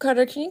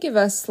 Carter, can you give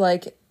us,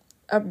 like,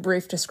 a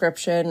brief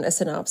description, a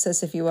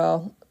synopsis, if you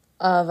will,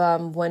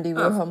 of Wendy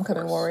Wu,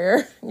 Homecoming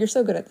Warrior? You're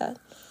so good at that.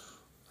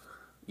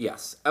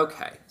 Yes.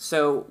 Okay.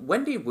 So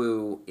Wendy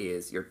Wu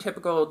is your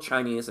typical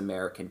Chinese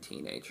American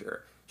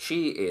teenager.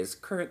 She is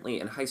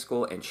currently in high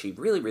school, and she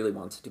really, really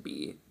wants to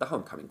be the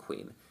homecoming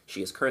queen.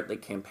 She is currently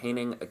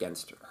campaigning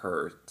against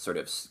her sort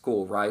of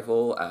school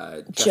rival,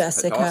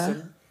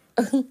 Jessica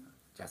Dawson.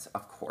 Yes,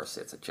 of course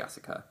it's a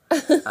Jessica.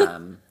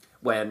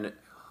 When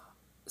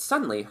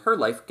suddenly her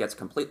life gets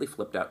completely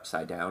flipped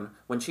upside down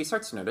when she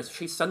starts to notice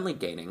she's suddenly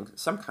gaining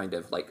some kind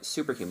of, like,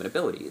 superhuman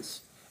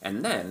abilities.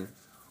 And then,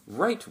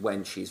 right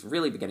when she's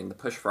really beginning the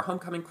push for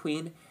homecoming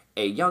queen,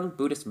 a young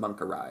Buddhist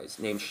monk arrives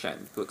named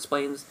Shen, who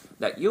explains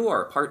that you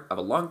are a part of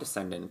a long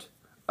descendant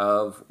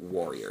of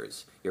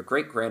warriors. Your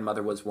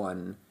great-grandmother was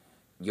one,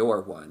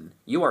 you're one.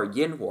 You are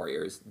yin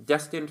warriors,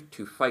 destined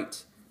to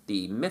fight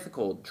the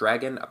mythical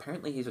dragon,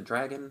 apparently he's a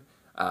dragon,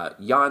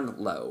 Yan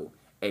Lo,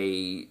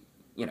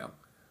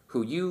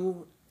 who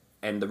you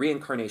and the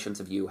reincarnations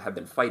of you have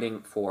been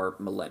fighting for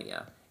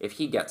millennia. If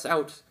he gets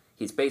out,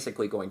 he's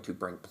basically going to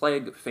bring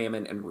plague,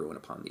 famine, and ruin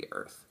upon the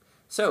earth.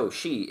 So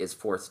she is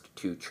forced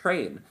to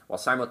train while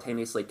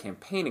simultaneously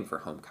campaigning for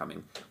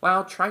homecoming,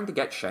 while trying to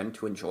get Shen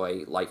to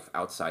enjoy life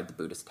outside the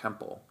Buddhist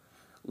temple.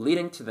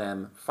 leading to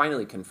them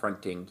finally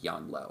confronting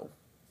Yan Lo.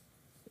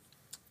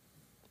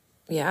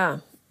 Yeah.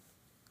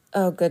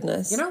 Oh,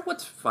 goodness. You know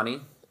what's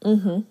funny?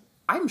 Mm-hmm.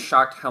 I'm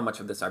shocked how much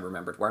of this I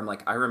remembered, where I'm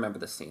like, I remember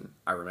this scene.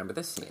 I remember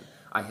this scene.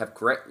 I have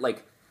great,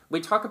 like, we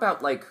talk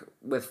about, like,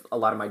 with a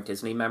lot of my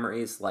Disney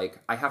memories, like,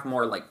 I have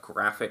more, like,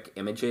 graphic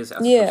images as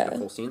opposed to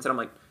full scenes, and I'm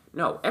like,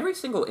 no, every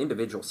single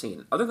individual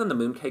scene, other than the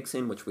mooncake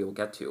scene, which we will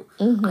get to,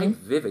 I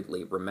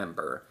vividly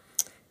remember.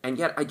 And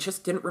yet, I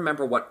just didn't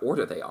remember what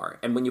order they are.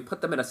 And when you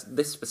put them in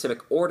this specific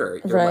order,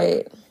 you're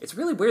like, it's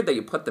really weird that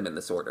you put them in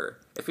this order.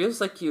 It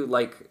feels like you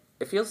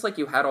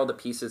had all the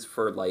pieces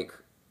for, like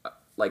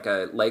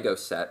a Lego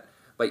set,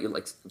 but you,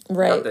 like,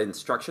 got the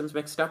instructions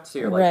mixed up, so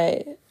you're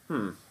like,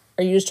 Or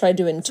you just tried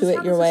to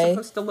intuit your way.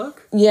 Supposed to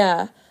look?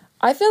 Yeah.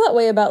 I feel that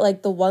way about,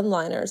 like, the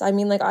one-liners. I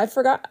mean, like, I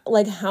forgot,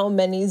 like, how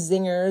many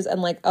zingers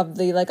and, like, of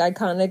the, like,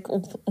 iconic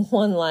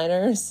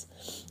one-liners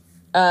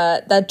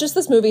that just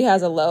this movie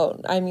has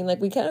alone. I mean, like,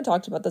 we kind of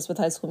talked about this with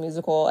High School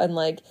Musical and,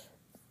 like,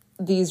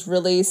 these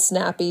really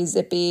snappy,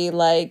 zippy,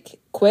 like,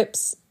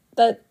 quips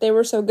that they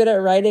were so good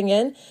at writing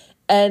in.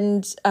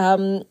 And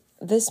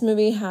this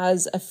movie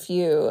has a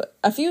few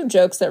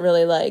jokes that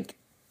really, like,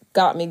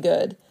 got me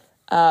good.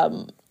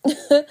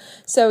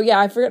 So, yeah,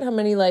 I forget how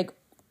many, like,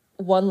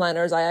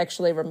 one-liners I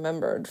actually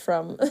remembered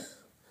from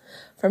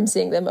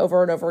seeing them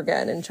over and over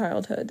again in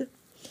childhood.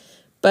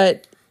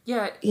 But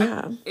yeah.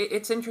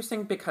 It's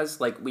interesting because,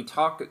 like, we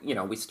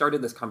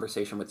started this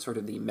conversation with sort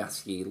of the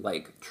messy,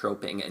 like,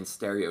 troping and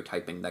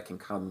stereotyping that can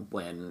come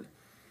when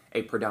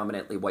a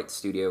predominantly white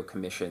studio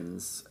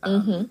commissions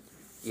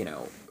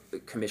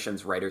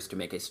writers to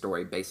make a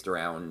story based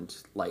around,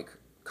 like,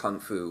 kung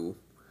fu.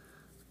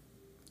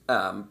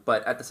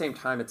 But at the same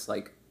time, it's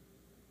like,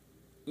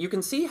 you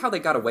can see how they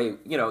got away,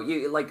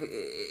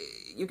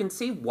 you can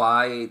see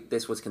why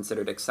this was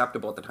considered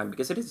acceptable at the time,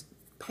 because it is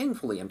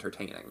painfully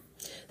entertaining.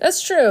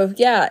 That's true.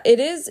 Yeah, it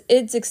is.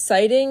 It's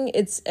exciting.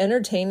 It's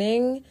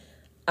entertaining.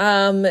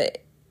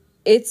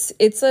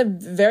 It's a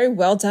very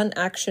well done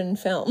action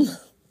film.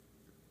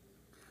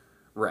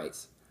 Right.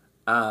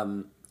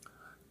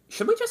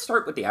 Should we just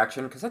start with the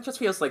action? Because that just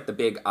feels like the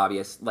big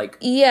obvious, like,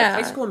 yeah.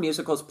 High School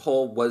Musical's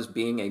pull was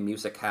being a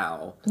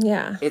musicale.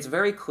 Yeah. It's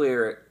very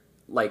clear,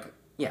 like,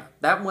 yeah,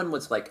 that one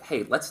was like,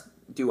 hey, let's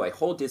do a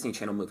whole Disney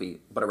Channel movie,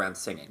 but around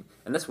singing.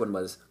 And this one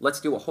was, let's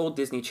do a whole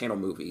Disney Channel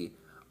movie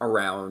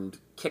around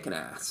kicking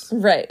ass.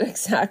 Right,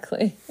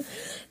 exactly.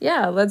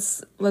 Yeah,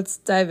 let's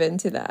dive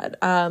into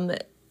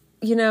that.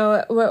 You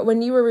know,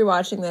 when you were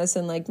rewatching this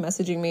and, like,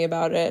 messaging me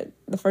about it,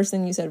 the first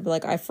thing you said,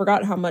 like, I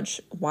forgot how much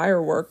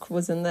wire work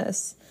was in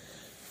this.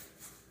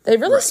 They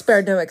really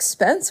spared no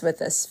expense with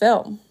this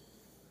film.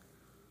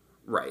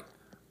 Right.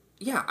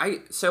 Yeah,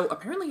 so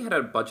apparently it had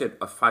a budget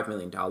of $5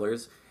 million,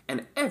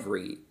 and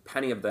every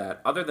penny of that,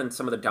 other than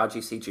some of the dodgy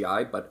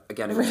CGI, but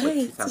again, it was like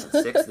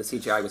 2006, the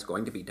CGI was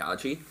going to be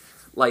dodgy,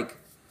 like,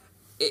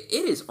 it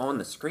is on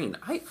the screen.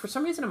 For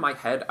some reason in my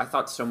head, I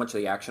thought so much of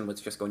the action was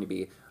just going to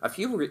be a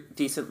few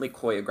decently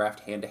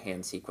choreographed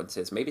hand-to-hand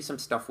sequences, maybe some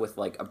stuff with,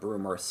 like, a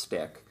broom or a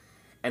stick,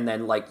 and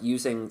then, like,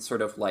 using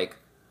sort of, like,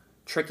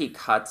 tricky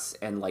cuts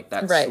and, like,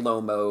 that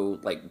slow-mo,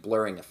 like,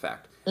 blurring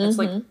effect. And it's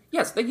like,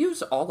 yes, they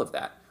use all of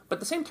that. But at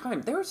the same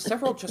time, there are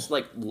several just,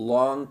 like,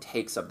 long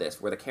takes of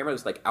this where the camera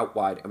is, like, out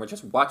wide, and we're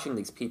just watching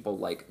these people,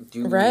 like,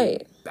 do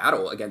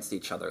battle against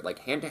each other, like,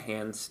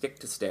 hand-to-hand,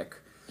 stick-to-stick.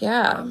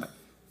 Yeah.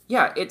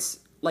 Yeah, it's,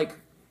 like,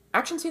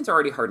 action scenes are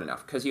already hard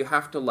enough, because you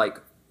have to, like,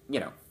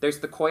 there's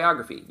the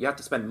choreography. You have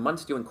to spend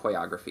months doing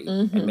choreography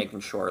and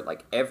making sure,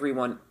 like,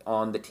 everyone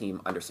on the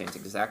team understands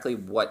exactly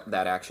what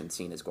that action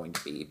scene is going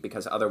to be,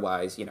 because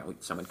otherwise,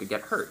 someone could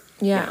get hurt.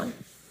 Yeah.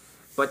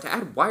 But to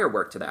add wire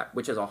work to that,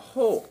 which is a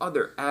whole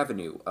other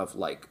avenue of,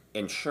 like,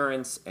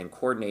 insurance and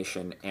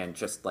coordination and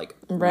just, like,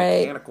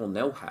 mechanical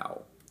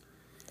know-how,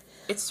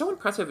 it's so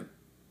impressive.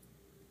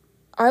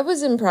 I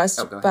was impressed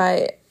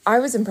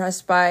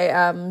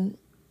by,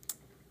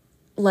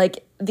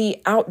 like,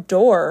 the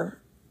outdoor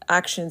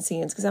action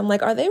scenes, because I'm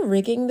like, are they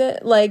rigging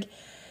that? Like,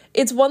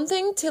 it's one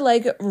thing to,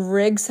 like,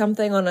 rig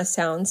something on a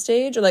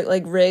soundstage, or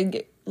like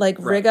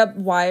rig up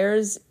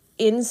wires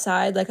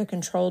inside, like, a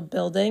controlled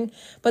building,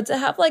 but to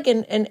have, like,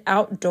 an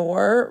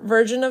outdoor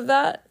version of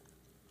that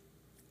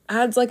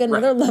adds, like,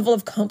 another level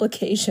of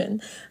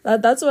complication.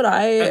 That's what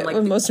I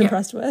am most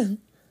impressed with.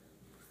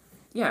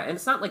 Yeah, and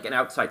it's not like an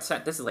outside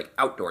set. This is, like,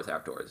 outdoors.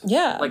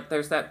 Yeah. Like,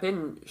 there's that bit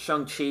in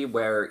Shang-Chi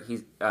where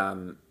he's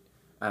the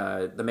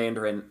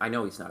Mandarin. I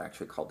know he's not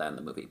actually called that in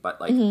the movie,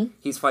 but, like,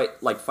 he's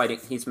fighting.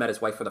 He's met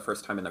his wife for the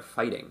first time, and they're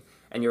fighting.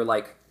 And you're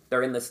like,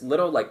 they're in this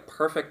little, like,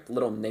 perfect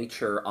little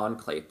nature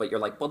enclave, but you're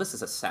like, well, this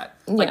is a set.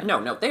 Yeah. Like,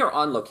 no, they are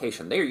on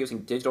location. They are using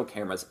digital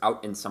cameras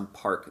out in some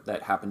park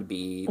that happened to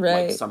be,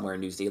 like, somewhere in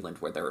New Zealand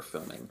where they were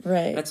filming.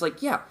 Right. And it's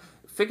like, yeah,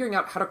 figuring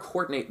out how to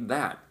coordinate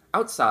that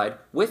outside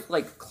with,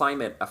 like,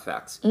 climate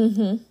effects.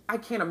 I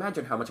can't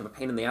imagine how much of a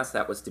pain in the ass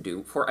that was to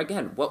do for,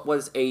 again, what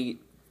was a,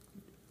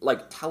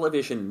 like,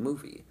 television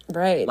movie.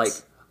 Right. Like,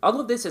 all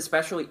of this,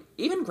 especially,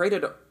 even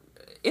graded,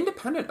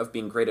 independent of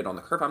being graded on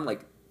the curve, I'm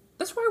like,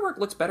 this wire work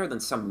looks better than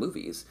some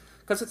movies.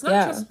 Because it's not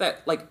Yeah. just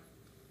that, like,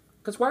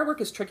 because wire work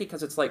is tricky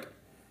because it's like,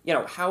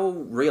 how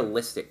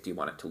realistic do you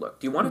want it to look?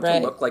 Do you want it to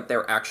Right. look like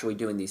they're actually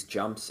doing these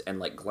jumps and,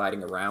 like,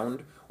 gliding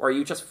around? Or are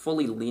you just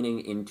fully leaning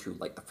into,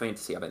 like, the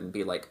fantasy of it and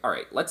be like, all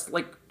right, let's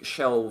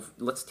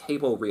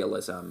table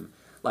realism.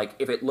 Like,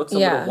 if it looks a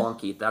little Yeah.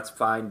 wonky, that's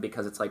fine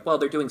because it's like, well,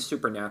 they're doing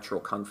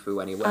supernatural kung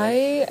fu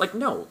anyway. I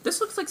No, this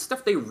looks like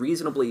stuff they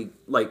reasonably,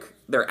 like,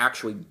 they're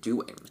actually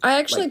doing. I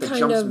actually the kind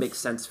jumps of make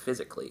sense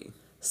physically.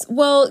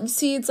 well,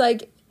 see, it's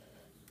like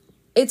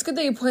it's good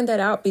that you point that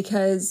out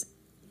because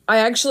I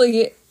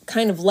actually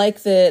kind of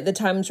like the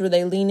times where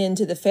they lean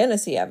into the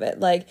fantasy of it.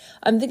 Like,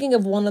 I'm thinking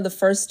of one of the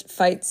first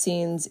fight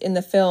scenes in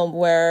the film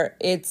where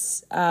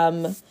it's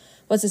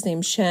what's his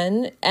name,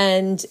 Shen,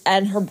 and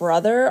her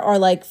brother are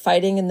like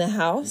fighting in the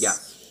house.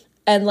 Yes.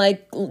 And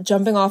like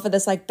jumping off of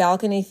this like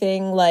balcony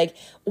thing, like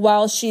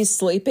while she's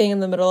sleeping in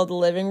the middle of the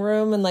living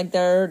room, and like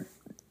they're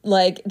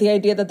like the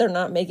idea that they're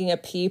not making a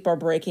peep or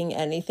breaking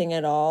anything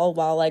at all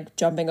while like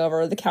jumping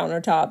over the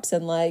countertops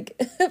and like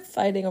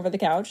fighting over the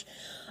couch.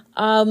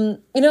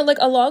 Like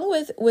along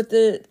with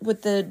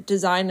the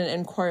design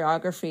and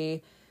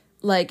choreography,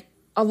 like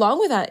along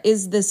with that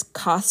is this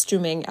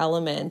costuming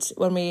element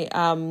when we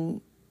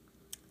I'm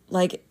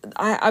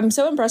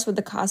so impressed with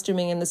the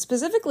costuming and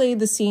specifically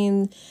the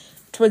scene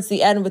towards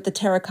the end with the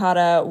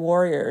terracotta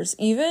warriors.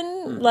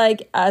 Even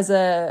like as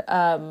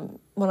a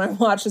when I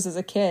watched this as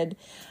a kid,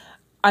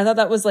 I thought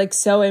that was like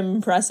so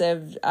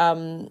impressive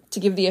to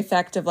give the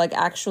effect of like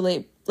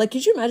actually like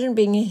could you imagine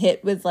being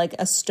hit with like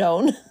a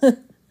stone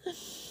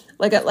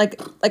like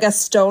a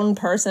stone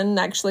person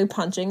actually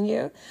punching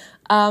you?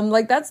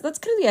 That's kind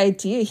of the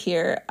idea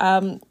here.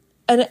 And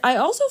I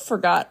also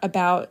forgot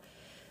about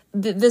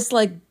this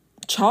like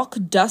chalk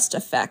dust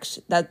effect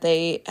that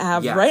they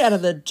have right out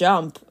of the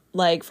jump.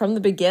 Like from the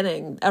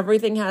beginning,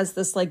 everything has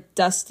this like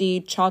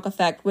dusty chalk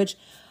effect, which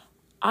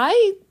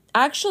I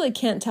actually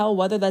can't tell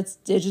whether that's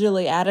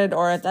digitally added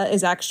or if that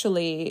is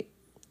actually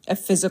a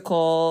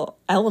physical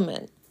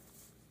element.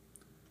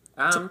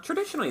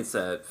 Traditionally, it's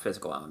a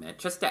physical element,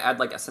 just to add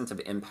like a sense of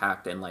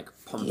impact and like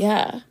pump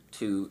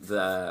to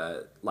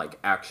the like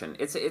action.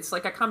 It's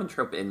like a common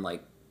trope in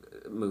like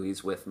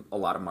movies with a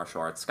lot of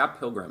martial arts. Scott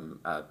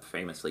Pilgrim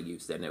famously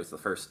used it, and it was the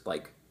first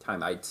like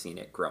time I'd seen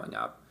it growing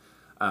up.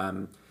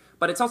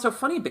 But it's also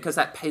funny because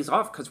that pays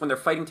off because when they're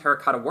fighting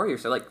terracotta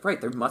warriors, they're like,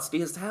 right, they're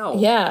musty as hell.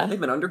 Yeah. They've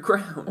been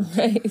underground.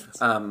 Right.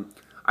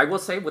 I will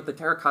say with the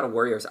terracotta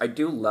warriors, I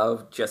do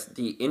love just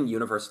the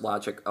in-universe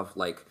logic of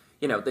like,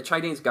 the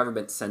Chinese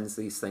government sends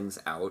these things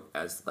out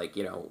as like,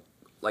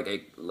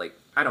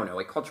 I don't know,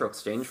 a cultural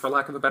exchange for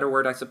lack of a better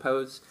word, I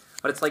suppose.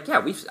 But it's like,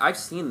 yeah, I've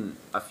seen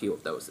a few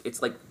of those.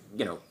 It's like,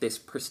 this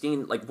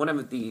pristine, like one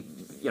of the,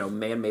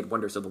 man-made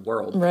wonders of the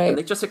world. Right. And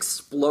they just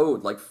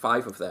explode like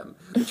 5 of them.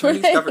 The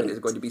Chinese government is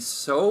going to be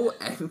so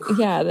angry.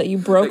 Yeah, that you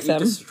broke that them.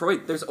 You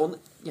destroyed. There's only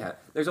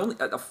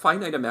a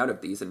finite amount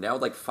of these, and now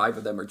like 5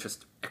 of them are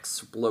just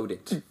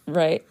exploded.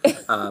 Right.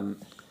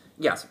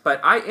 Yes,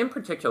 but in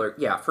particular,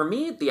 for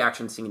me, the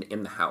action scene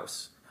in the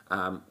house,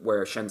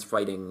 where Shen's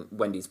fighting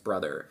Wendy's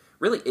brother,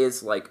 really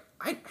is like,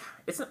 I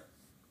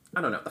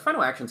don't know, the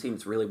final action scene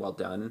is really well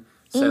done.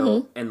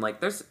 So, and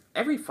like,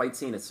 every fight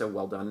scene is so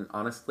well done,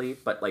 honestly,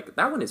 but like,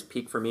 that one is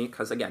peak for me,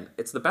 because again,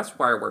 it's the best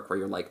wire work where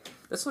you're like,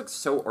 this looks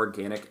so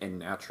organic and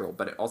natural,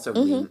 but it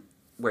also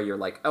where you're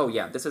like, oh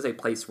yeah, this is a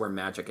place where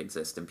magic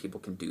exists and people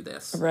can do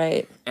this.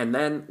 Right. And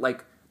then,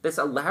 like, this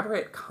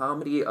elaborate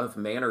comedy of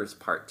manners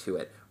part to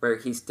it, where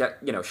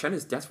Shen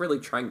is desperately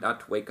trying not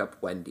to wake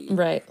up Wendy.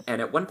 Right.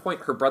 And at one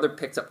point, her brother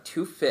picks up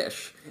 2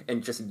 fish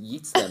and just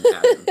yeets them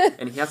at him.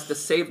 And he has to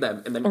save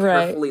them and then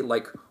carefully,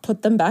 like...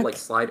 put them back. Like,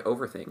 slide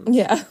over things.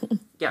 Yeah.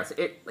 Yes,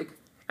 and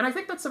I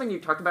think that's something you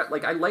talked about.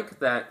 Like, I like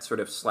that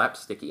sort of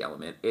slapsticky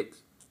element.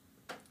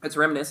 It's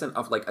reminiscent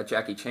of, like, a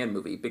Jackie Chan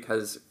movie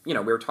because, we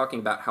were talking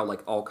about how,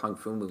 like, all kung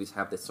fu movies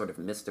have this sort of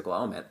mystical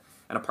element.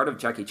 And a part of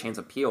Jackie Chan's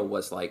appeal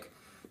was, like...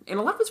 In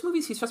a lot of his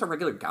movies, he's just a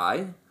regular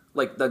guy.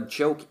 Like, the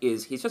joke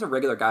is he's just a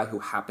regular guy who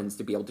happens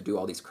to be able to do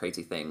all these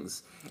crazy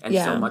things. And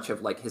so much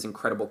of, like, his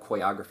incredible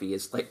choreography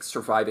is, like,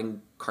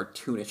 surviving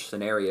cartoonish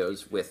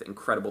scenarios with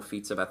incredible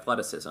feats of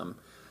athleticism.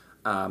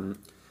 And,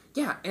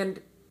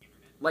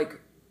 like,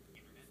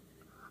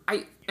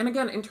 and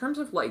again, in terms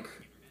of, like,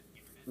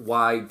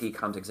 why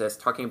DCOMs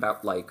exist, talking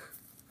about, like,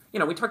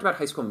 we talked about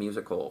High School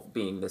Musical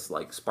being this,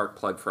 like, spark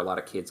plug for a lot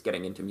of kids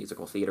getting into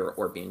musical theater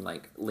or being,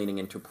 like, leaning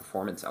into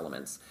performance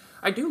elements.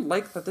 I do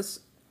like that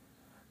this...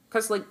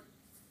 Because, like,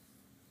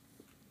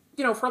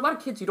 for a lot of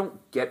kids, you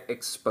don't get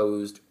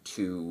exposed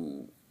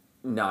to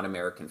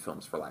non-American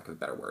films, for lack of a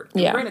better word.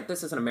 And granted,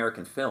 this is an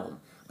American film,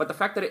 but the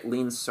fact that it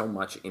leans so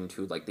much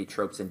into, like, the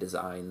tropes and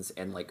designs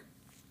and, like,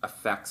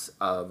 effects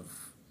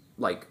of,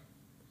 like,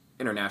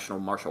 international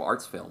martial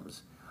arts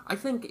films, I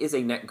think is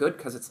a net good,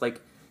 because it's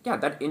like... Yeah,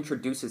 that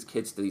introduces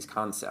kids to these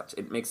concepts.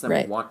 It makes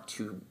them want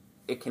to...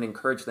 It can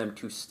encourage them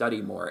to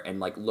study more and,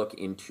 like, look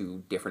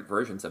into different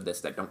versions of this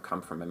that don't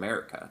come from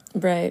America.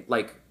 Right.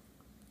 Like,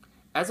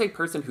 as a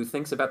person who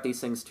thinks about these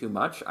things too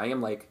much, I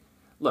am like,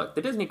 look,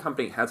 the Disney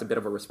company has a bit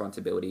of a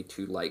responsibility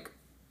to, like,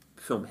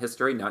 film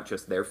history, not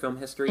just their film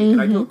history. Mm-hmm.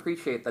 And I do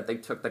appreciate that they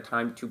took the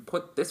time to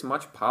put this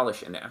much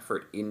polish and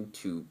effort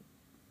into,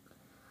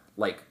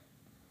 like,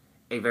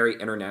 a very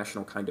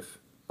international kind of,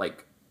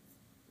 like,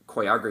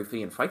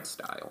 choreography and fight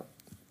style.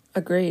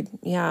 Agreed.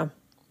 Yeah.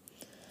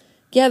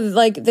 Yeah,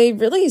 like, they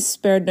really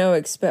spared no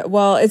expense.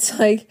 Well, it's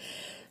like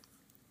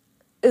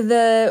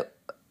the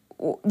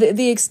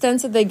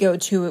extent that they go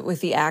to it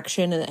with the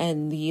action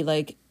and the,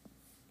 like,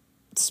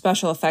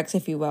 special effects,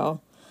 if you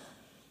will.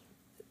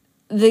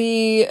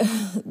 The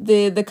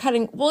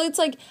cutting, well, it's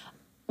like,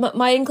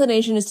 my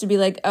inclination is to be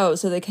like, oh,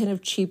 so they kind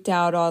of cheaped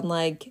out on,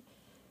 like,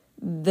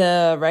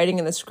 the writing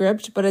and the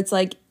script, but it's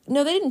like,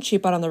 no, they didn't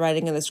cheap out on the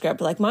writing and the script.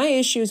 Like, my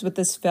issues with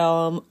this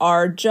film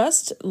are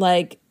just,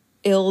 like,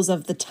 ills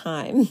of the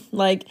time.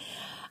 Like,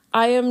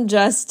 I'm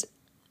just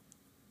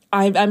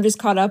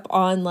caught up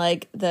on,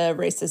 like, the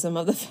racism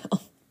of the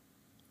film.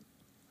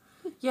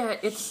 Yeah,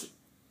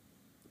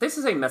 this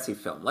is a messy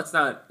film. Let's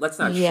not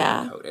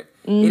sugarcoat it.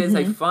 Mm-hmm. It is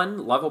a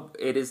fun,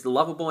 it is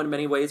lovable in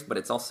many ways, but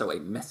it's also a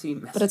messy.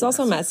 But it's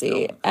also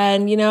messy. Film.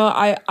 And, you know,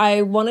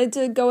 I wanted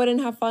to go in and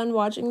have fun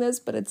watching this,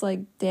 but it's like,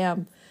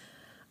 damn.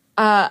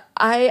 I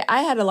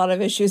had a lot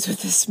of issues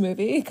with this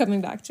movie,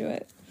 coming back to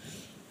it.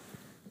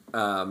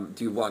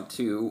 Do you want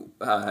to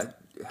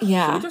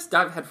yeah. Should we just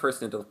dive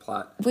headfirst into the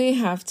plot? We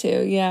have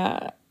to,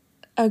 yeah.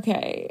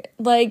 Okay.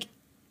 Like,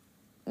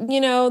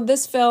 you know,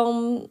 this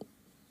film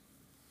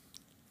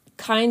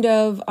kind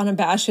of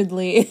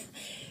unabashedly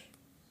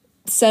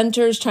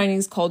centers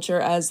Chinese culture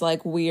as,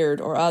 like,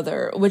 weird or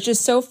other, which is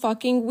so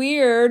fucking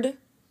weird.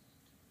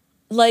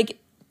 Like,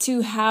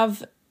 to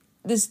have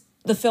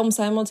the film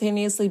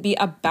simultaneously be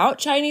about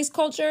Chinese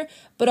culture,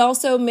 but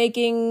also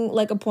making,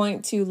 like, a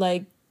point to,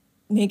 like,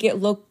 make it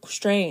look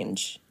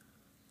strange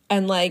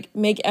and, like,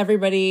 make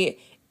everybody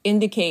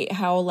indicate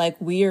how, like,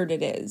 weird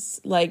it is.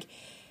 Like,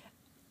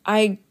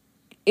 it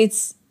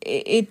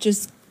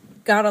just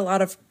got a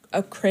lot of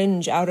a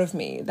cringe out of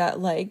me that,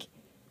 like,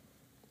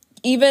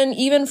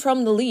 even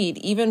from the lead,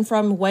 even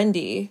from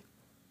Wendy,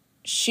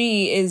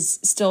 she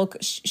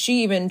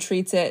even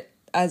treats it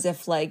as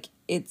if, like,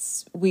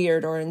 it's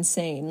weird or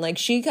insane. Like,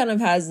 she kind of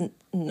has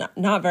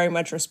not very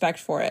much respect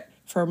for it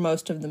for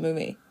most of the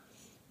movie.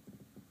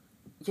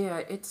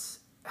 Yeah, it's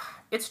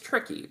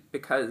tricky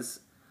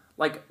because,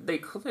 like, they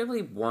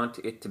clearly want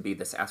it to be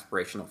this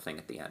aspirational thing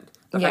at the end.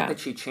 The fact that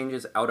she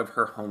changes out of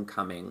her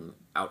homecoming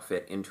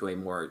outfit into a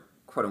more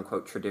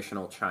quote-unquote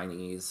traditional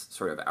Chinese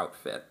sort of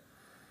outfit.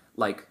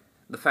 Like,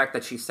 the fact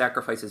that she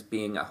sacrifices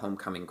being a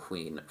homecoming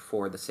queen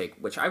for the sake,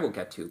 which I will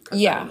get to,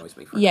 because that annoys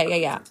me for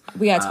reasons.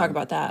 We gotta talk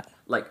about that.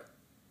 Like,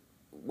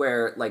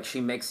 where, like, she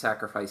makes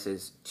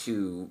sacrifices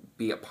to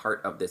be a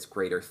part of this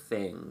greater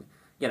thing.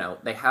 You know,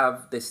 they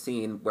have this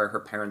scene where her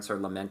parents are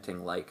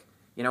lamenting, like,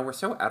 you know, we're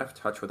so out of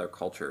touch with our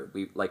culture.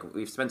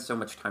 We've spent so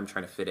much time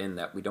trying to fit in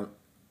that we don't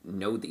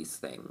know these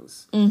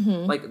things.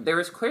 Mm-hmm. Like, there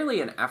is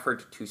clearly an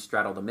effort to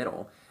straddle the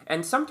middle.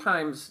 And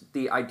sometimes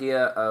the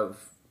idea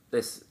of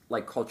this,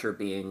 like, culture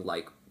being,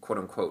 like,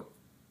 quote-unquote,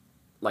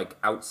 like,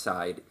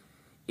 outside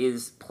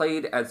is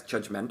played as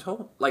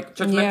judgmental. Like,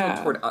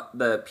 judgmental toward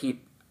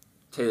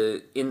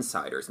to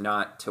insiders,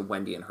 not to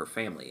Wendy and her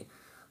family.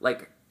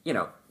 Like, you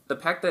know, the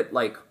fact that,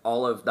 like,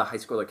 all of the high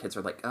schooler kids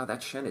are like, oh,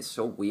 that Shen is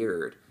so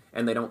weird,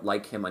 and they don't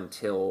like him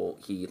until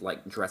he,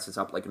 like, dresses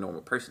up like a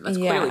normal person. That's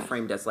clearly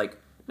framed as, like,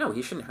 no,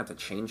 he shouldn't have to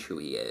change who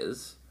he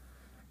is.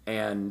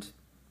 And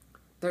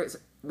there's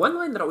one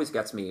line that always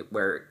gets me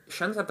where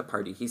Shen's at the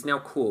party. He's now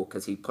cool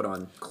because he put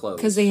on clothes.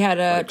 Because he had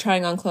a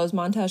trying on clothes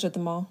montage at the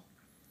mall.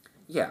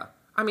 Yeah.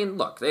 I mean,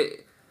 look,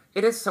 it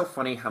is so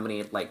funny how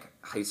many, like,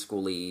 high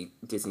school-y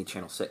Disney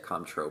Channel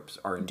sitcom tropes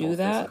are in both this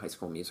and High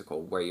School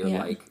Musical, where you're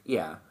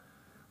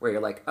where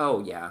you're like,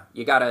 oh, yeah,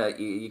 you gotta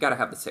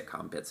have the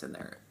sitcom bits in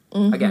there.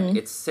 Mm-hmm. Again,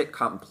 it's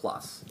sitcom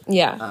plus.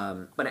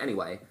 Yeah. But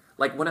anyway,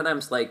 like, one of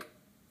them's like,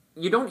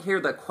 you don't hear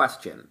the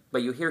question,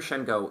 but you hear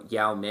Shen go,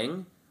 Yao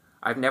Ming?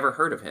 I've never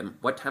heard of him.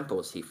 What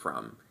temple is he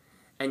from?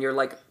 And you're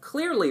like,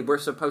 clearly we're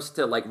supposed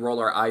to, like, roll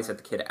our eyes at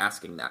the kid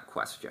asking that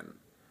question.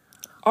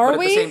 Are but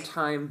we? At the same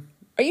time...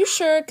 Are you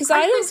sure? Because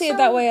I don't see it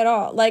that way at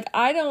all. Like,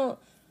 I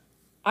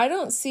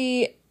don't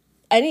see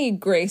any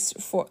grace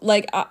for,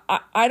 like,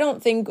 I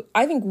think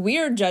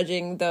we're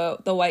judging the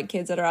white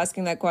kids that are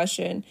asking that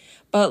question.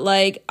 But,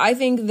 like, I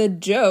think the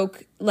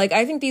joke, like,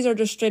 I think these are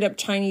just straight up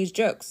Chinese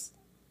jokes.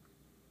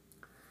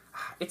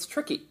 It's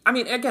tricky. I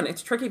mean, again,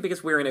 it's tricky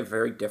because we're in a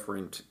very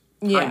different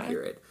time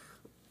period.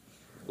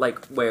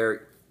 Like,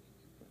 where,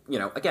 you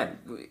know, again,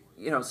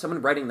 you know,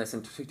 someone writing this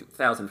in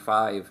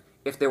 2005,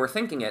 if they were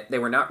thinking it, they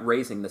were not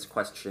raising this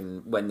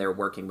question when they're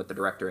working with the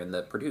director and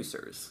the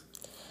producers.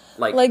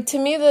 Like to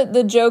me,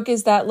 the joke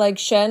is that, like,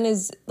 Shen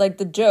is, like,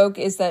 the joke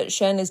is that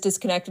Shen is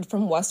disconnected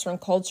from Western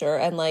culture,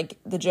 and, like,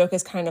 the joke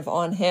is kind of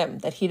on him,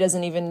 that he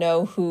doesn't even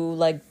know who,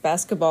 like,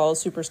 basketball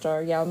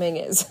superstar Yao Ming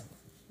is.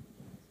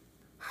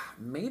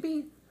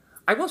 Maybe.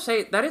 I will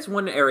say, that is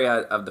one area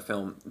of the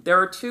film. There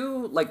are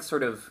two, like,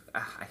 sort of,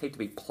 I hate to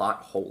be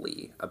plot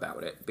holy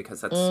about it,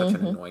 because that's such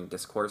an annoying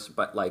discourse,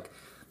 but, like,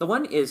 The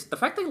one is the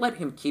fact they let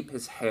him keep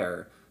his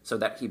hair so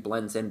that he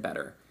blends in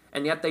better,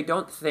 and yet they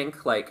don't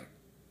think like,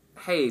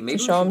 hey, maybe we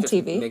show should him just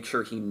TV. make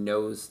sure he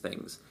knows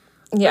things.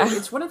 Yeah.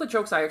 It's one of the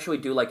jokes I actually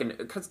do like,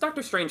 because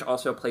Doctor Strange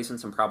also plays in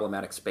some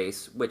problematic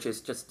space, which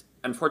is just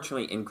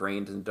unfortunately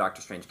ingrained in the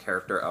Doctor Strange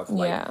character of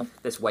like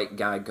this white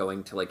guy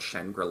going to like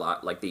Shangri-La,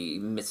 like the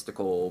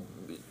mystical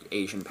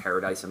Asian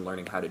paradise, and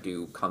learning how to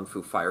do kung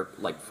fu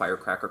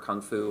firecracker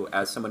kung fu,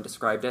 as someone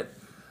described it.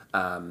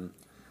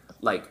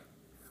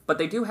 But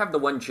they do have the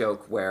one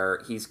joke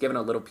where he's given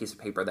a little piece of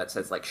paper that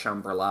says like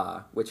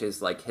Shambhala, which is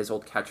like his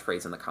old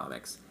catchphrase in the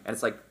comics, and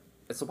it's like,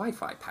 it's a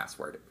Wi-Fi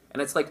password.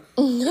 And it's like,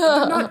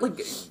 they're not like,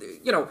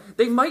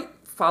 they might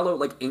follow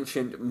like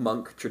ancient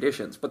monk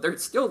traditions, but they're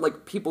still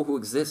like people who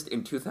exist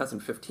in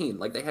 2015.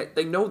 Like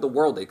they know the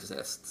world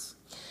exists.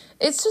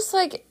 It's just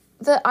like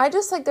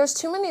there's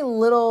too many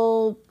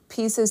little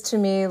pieces to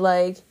me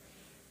like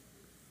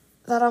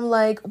that. I'm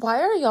like, why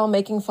are y'all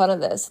making fun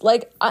of this?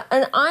 Like,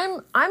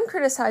 I'm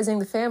criticizing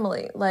the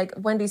family, like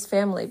Wendy's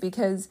family,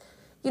 because,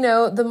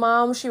 the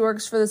mom, she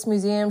works for this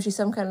museum. She's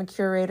some kind of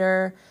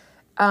curator.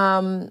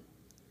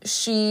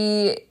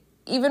 She,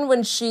 even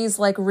when she's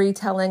like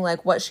retelling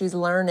like what she's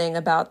learning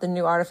about the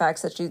new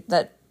artifacts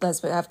that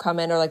have come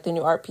in, or like the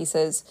new art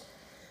pieces,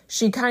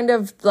 she kind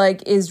of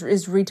like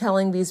is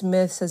retelling these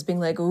myths as being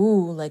like,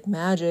 ooh, like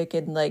magic,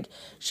 and like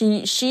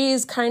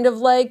she's kind of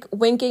like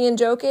winking and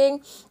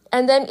joking.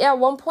 And then at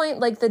one point,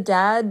 like the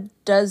dad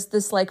does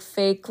this like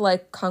fake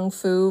like kung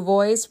fu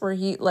voice where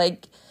he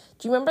like,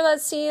 do you remember that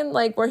scene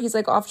like where he's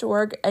like off to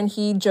work and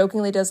he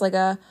jokingly does like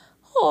a,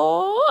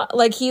 oh,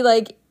 like he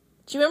like,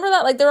 do you remember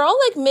that? Like, they're all,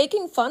 like,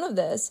 making fun of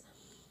this.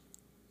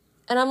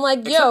 And I'm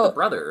like, yo, the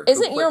brother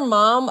isn't your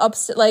mom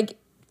upset?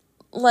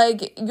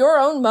 Like, your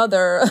own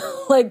mother,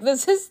 like,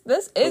 this is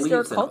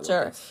your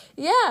culture.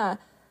 Yeah.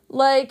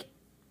 Like,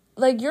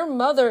 your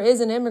mother is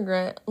an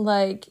immigrant.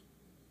 Like,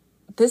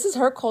 this is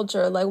her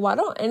culture. Like, why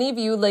don't any of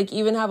you, like,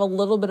 even have a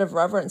little bit of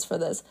reverence for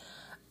this?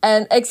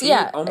 And she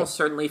almost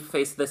certainly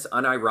faced this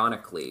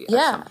unironically at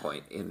some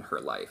point in her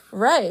life.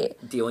 Right.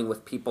 Dealing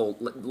with people,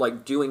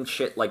 like, doing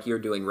shit like you're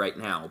doing right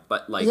now,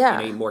 but, like, in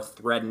a more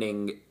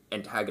threatening,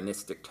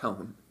 antagonistic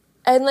tone.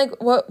 And,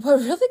 like, what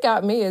really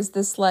got me is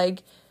this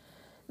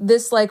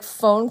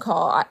phone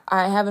call.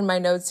 I have in my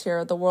notes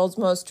here, the world's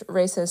most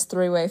racist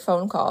three-way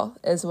phone call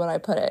is what I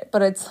put it.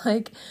 But it's,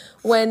 like,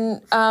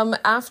 when,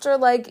 after,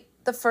 like,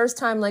 the first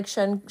time, like,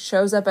 Shen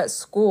shows up at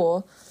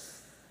school,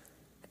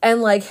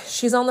 and, like,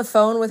 she's on the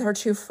phone with her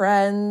two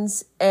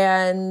friends,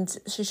 and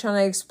she's trying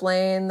to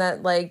explain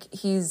that, like,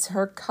 he's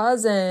her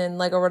cousin,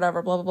 like, or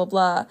whatever, blah, blah, blah,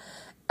 blah.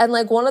 And,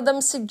 like, one of them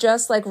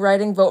suggests, like,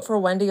 writing Vote for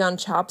Wendy on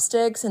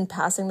chopsticks and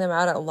passing them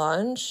out at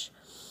lunch.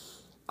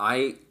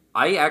 I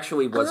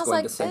actually was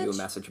going to send you a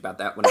message about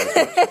that when I was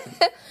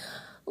watching.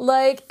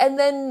 Like, and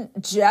then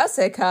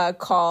Jessica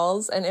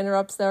calls and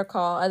interrupts their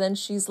call, and then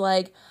she's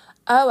like,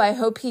 oh, I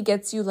hope he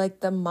gets you,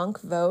 like, the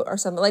monk vote or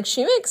something. Like,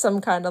 she makes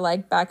some kind of,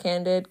 like,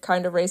 backhanded,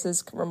 kind of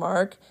racist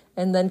remark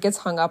and then gets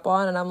hung up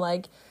on. And I'm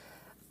like,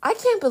 I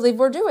can't believe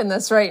we're doing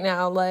this right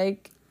now.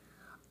 Like...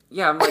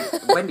 Yeah, I'm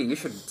like, Wendy, you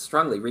should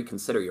strongly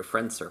reconsider your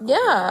friend circle.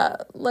 Yeah,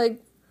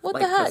 like, what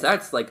the heck? Because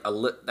that's, like,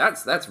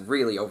 that's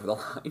really over the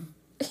line.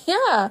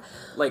 Yeah.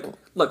 Like,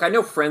 look, I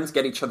know friends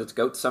get each other's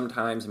goats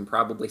sometimes and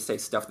probably say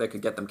stuff that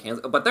could get them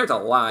canceled, but there's a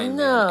line,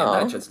 man, and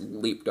that just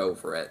leaped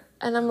over it.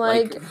 And I'm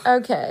like,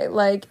 okay,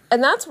 like,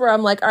 and that's where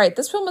I'm like, all right,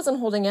 this film isn't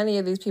holding any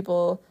of these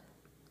people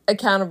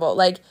accountable.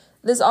 Like,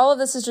 all of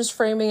this is just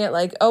framing it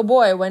like, oh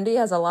boy, Wendy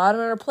has a lot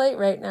on her plate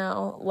right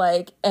now,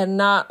 like, and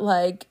not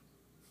like,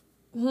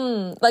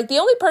 like, the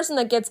only person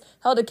that gets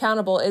held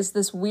accountable is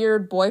this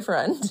weird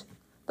boyfriend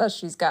that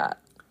she's got.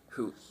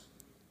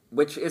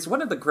 Which is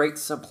one of the great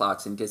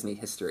subplots in Disney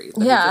history.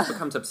 That he just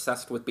becomes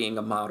obsessed with being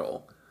a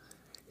model.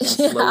 And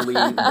slowly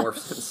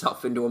morphs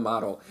himself into a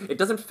model. It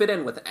doesn't fit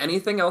in with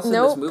anything else in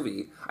this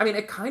movie. I mean,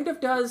 it kind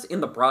of does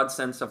in the broad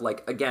sense of,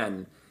 like,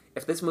 again,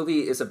 if this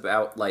movie is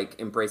about, like,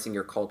 embracing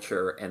your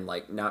culture and,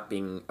 like, not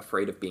being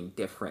afraid of being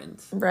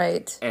different.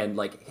 Right. And,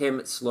 like,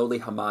 him slowly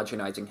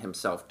homogenizing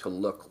himself to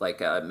look like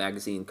a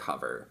magazine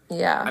cover.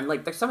 Yeah. I'm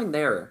like, there's something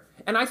there.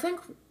 And I think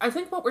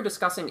what we're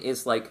discussing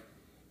is, like,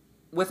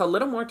 with a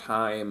little more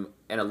time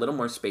and a little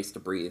more space to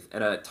breathe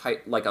and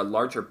a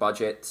larger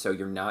budget so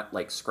you're not,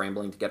 like,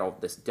 scrambling to get all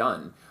of this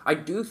done, I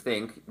do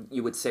think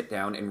you would sit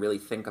down and really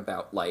think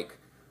about, like,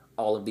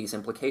 all of these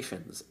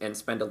implications and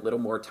spend a little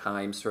more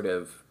time sort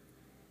of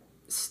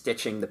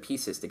stitching the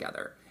pieces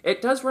together.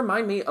 It does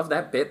remind me of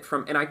that bit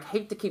from, and I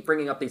hate to keep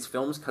bringing up these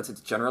films because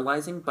it's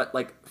generalizing, but,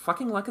 like,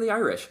 fucking Luck of the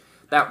Irish.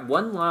 That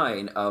one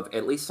line of,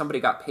 at least somebody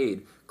got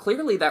paid,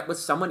 clearly that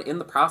was someone in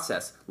the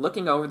process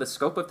looking over the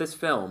scope of this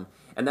film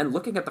and then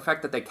looking at the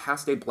fact that they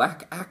cast a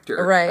black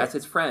actor as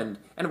his friend,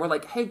 and we're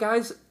like, hey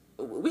guys,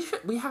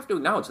 we have to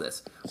acknowledge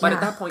this. But at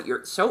that point,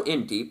 you're so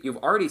in deep, you've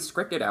already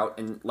scripted out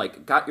and,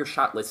 like, got your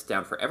shot list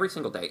down for every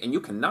single day, and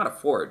you cannot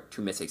afford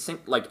to miss a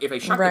like, if a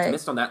shot gets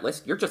missed on that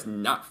list, you're just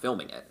not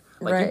filming it.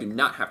 Like, you do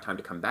not have time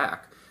to come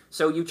back.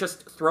 So you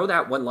just throw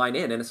that one line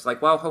in, and it's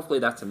like, well, hopefully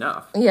that's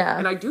enough. Yeah.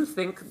 And I do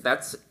think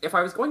that's, if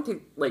I was going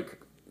to, like,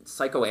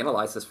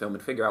 psychoanalyze this film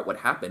and figure out what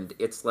happened,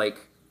 it's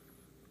like,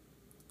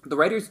 the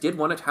writers did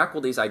want to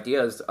tackle these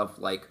ideas of,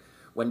 like,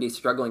 Wendy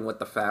struggling with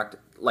the fact,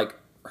 like,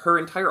 her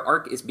entire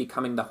arc is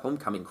becoming the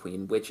homecoming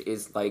queen, which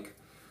is, like,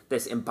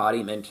 this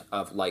embodiment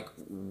of, like,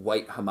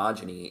 white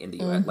homogeny in the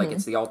U.S. Like,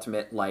 it's the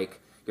ultimate,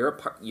 like,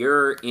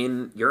 you're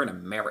an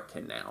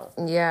American now.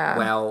 Yeah.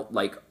 Well,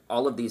 like,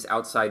 all of these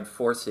outside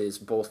forces,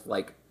 both,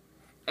 like,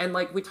 and,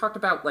 like, we talked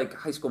about, like,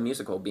 High School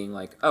Musical being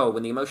like, oh,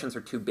 when the emotions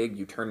are too big,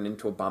 you turn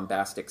into a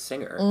bombastic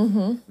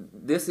singer.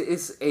 This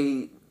is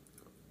a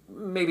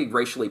maybe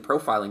racially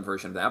profiling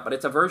version of that, but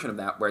it's a version of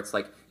that where it's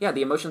like, yeah,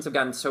 the emotions have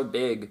gotten so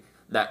big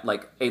that,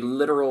 like, a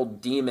literal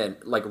demon,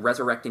 like,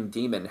 resurrecting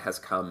demon has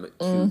come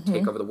to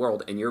take over the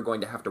world, and you're going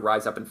to have to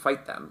rise up and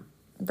fight them.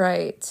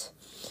 Right.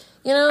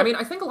 You know, I mean,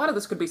 I think a lot of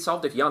this could be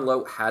solved if Jan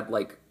Lo had,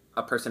 like,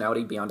 a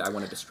personality beyond I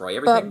want to destroy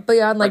everything. but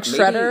beyond, like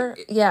Shredder,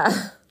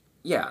 yeah.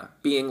 Yeah,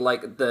 being,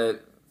 like, the,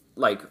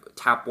 like,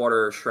 tap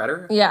water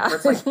Shredder. Yeah. Where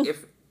it's like,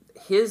 if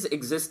his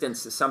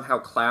existence somehow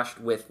clashed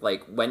with,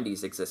 like,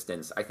 Wendy's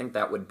existence, I think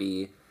that would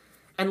be...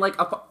 And, like,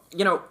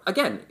 you know,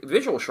 again,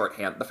 visual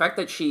shorthand, the fact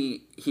that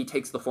he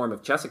takes the form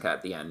of Jessica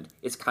at the end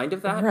is kind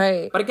of that.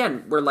 Right. But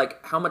again, we're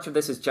like, how much of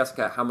this is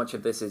Jessica, how much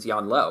of this is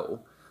Jan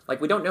Lo?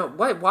 Like, we don't know.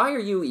 Why are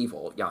you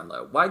evil, Jan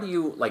Lo? Why do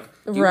you, like,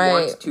 do you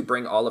want to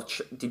bring all of...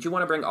 did you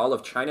want to bring all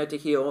of China to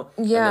heal?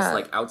 Yeah. And this,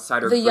 like,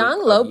 outsider the group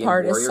Jan Lo of Yin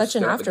part is warriors such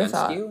an stood up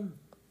afterthought. against you?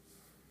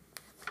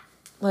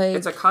 Like,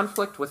 It's a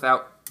conflict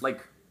without,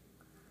 like...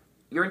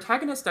 Your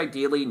antagonist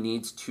ideally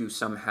needs to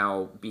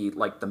somehow be,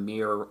 like, the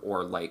mirror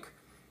or, like,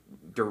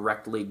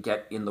 directly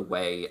get in the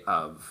way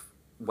of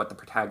what the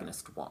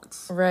protagonist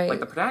wants. Right. Like,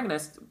 the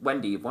protagonist,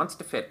 Wendy, wants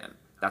to fit in.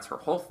 That's her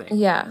whole thing.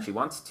 Yeah. She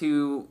wants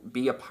to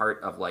be a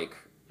part of, like,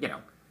 you know,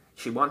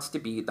 she wants to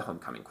be the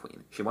homecoming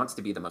queen. She wants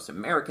to be the most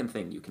American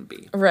thing you can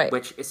be. Right.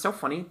 Which is so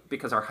funny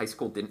because our high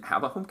school didn't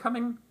have a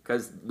homecoming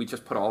because we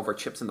just put all of our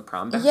chips in the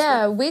prom basket.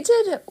 yeah, we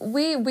did.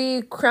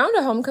 We crowned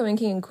a homecoming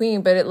king and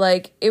queen, but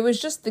it was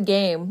just the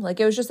game.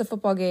 Like, it was just a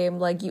football game.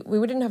 Like, we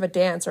didn't have a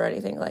dance or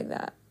anything like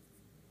that.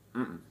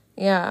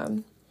 Yeah.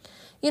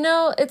 You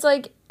know, it's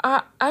like,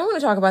 I want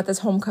to talk about this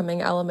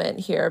homecoming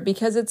element here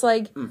because it's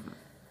like,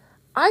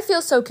 I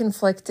feel so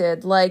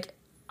conflicted. Like,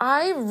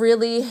 I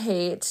really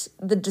hate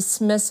the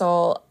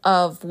dismissal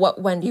of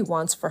what Wendy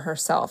wants for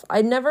herself.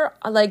 I never,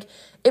 like,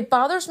 it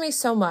bothers me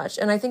so much,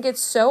 and I think it's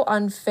so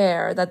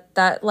unfair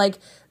that like,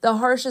 the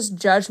harshest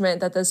judgment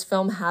that this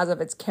film has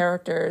of its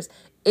characters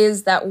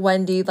is that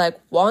Wendy, like,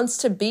 wants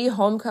to be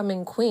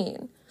homecoming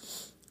queen.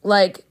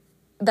 Like,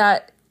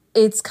 that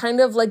it's kind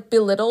of, like,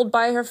 belittled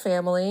by her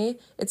family.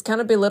 It's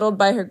kind of belittled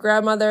by her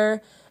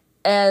grandmother,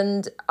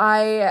 and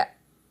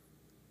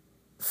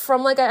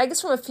from, like, I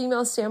guess from a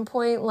female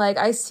standpoint, like,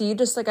 I see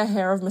just, like, a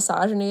hair of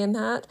misogyny in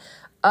that,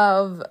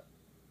 of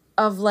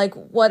like,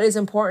 what is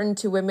important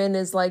to women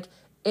is, like,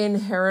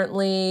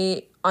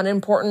 inherently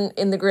unimportant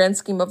in the grand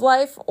scheme of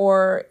life,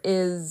 or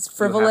is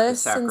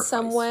frivolous in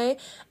some way.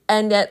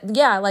 And yet,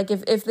 yeah, like,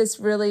 if this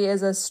really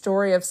is a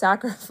story of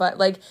sacrifice,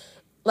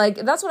 like,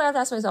 that's what I have to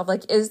ask myself,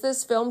 like, is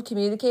this film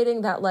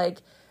communicating that,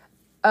 like,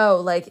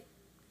 oh, like,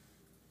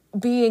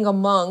 being a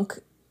monk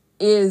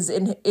is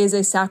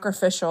a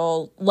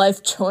sacrificial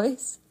life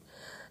choice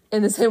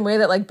in the same way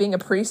that, like, being a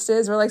priest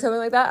is, or, like, something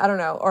like that? I don't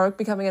know. Or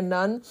becoming a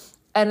nun.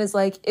 And is,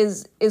 like,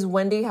 is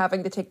Wendy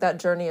having to take that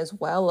journey as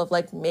well of,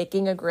 like,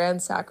 making a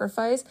grand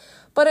sacrifice?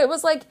 But it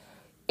was, like,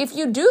 if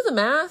you do the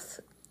math,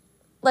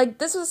 like,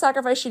 this was a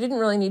sacrifice she didn't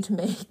really need to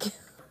make.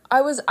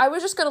 I was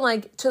just gonna,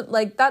 like, to,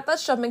 like,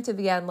 that's jumping to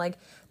the end. Like,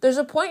 there's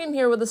a point in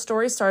here where the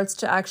story starts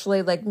to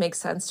actually, like, make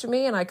sense to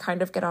me, and I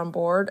kind of get on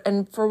board.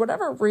 And for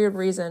whatever weird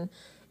reason,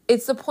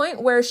 it's the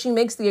point where she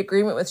makes the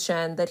agreement with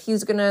Shen that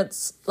he's gonna,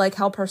 like,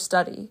 help her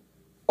study,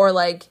 or,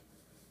 like,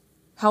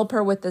 help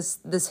her with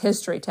this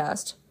history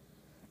test,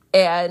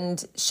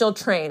 and she'll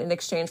train in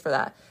exchange for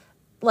that.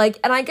 Like,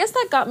 and I guess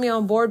that got me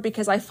on board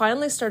because I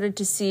finally started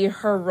to see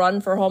her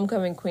run for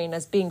homecoming queen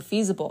as being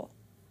feasible.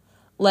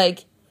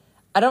 Like,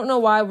 I don't know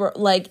why we're,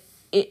 like,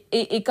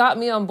 it got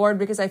me on board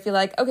because I feel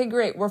like, okay,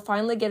 great, we're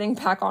finally getting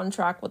back on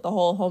track with the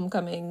whole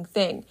homecoming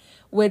thing,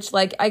 which,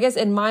 like, I guess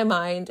in my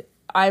mind,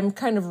 I'm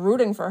kind of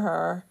rooting for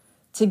her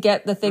to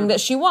get the thing that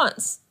she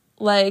wants.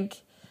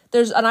 Like,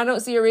 and I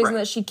don't see a reason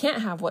that she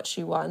can't have what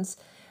she wants.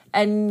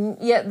 And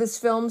yet this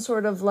film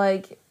sort of,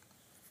 like,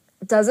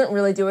 doesn't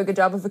really do a good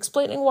job of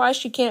explaining why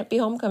she can't be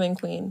homecoming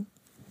queen.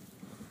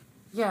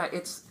 Yeah,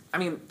 I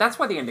mean, that's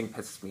why the ending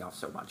pisses me off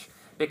so much.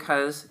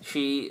 Because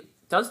she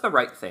does the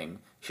right thing.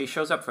 She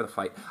shows up for the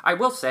fight. I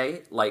will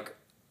say, like,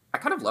 I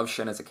kind of love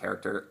Shin as a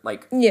character.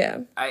 Like, yeah,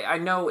 I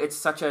know it's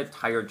such a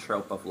tired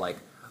trope of, like,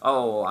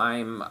 oh,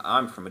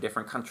 I'm from a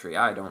different country.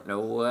 I don't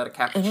know what a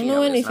cappuccino I don't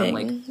know anything. is. And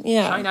I'm like,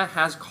 yeah. China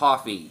has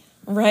coffee.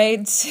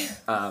 Right.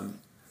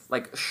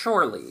 Like,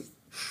 surely,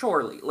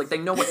 like, they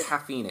know what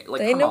caffeine is.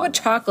 Like, they know what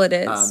chocolate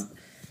is.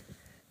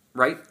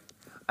 Right?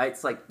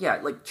 It's like, yeah,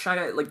 like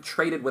China, like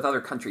traded with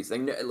other countries. They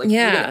know, like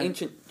Yeah. even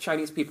ancient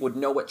Chinese people would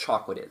know what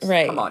chocolate is.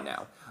 Right. Come on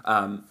now.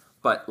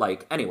 But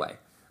like anyway,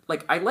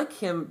 like I like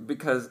him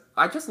because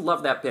I just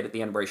love that bit at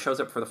the end where he shows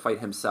up for the fight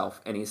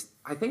himself, and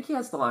I think he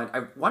has the line.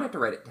 I wanted to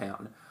write it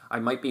down. I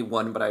might be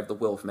one, but I have the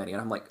will of many,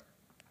 and I'm like,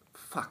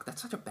 fuck,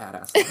 that's such a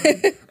badass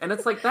line. And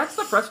it's like, that's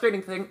the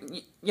frustrating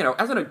thing. You know,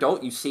 as an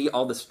adult, you see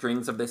all the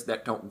strings of this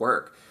that don't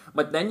work.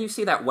 But then you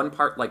see that one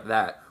part like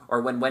that,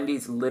 or when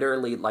Wendy's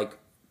literally, like,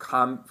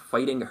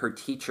 fighting her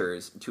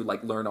teachers to,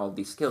 like, learn all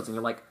these skills. And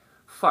you're like,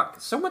 fuck,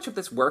 so much of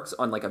this works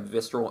on, like, a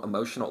visceral,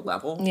 emotional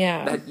level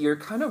that you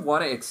kind of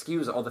want to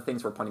excuse all the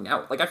things we're pointing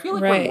out. Like, I feel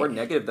like we're more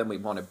negative than we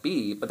want to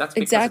be, but that's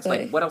because it's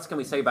like, what else can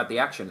we say about the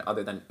action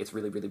other than it's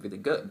really, really, really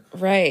good?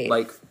 Right.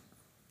 Like...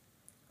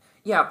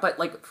 Yeah, but,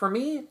 like, for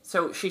me,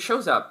 so she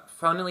shows up,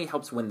 finally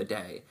helps win the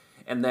day,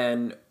 and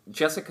then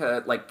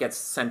Jessica, like, gets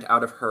sent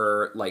out of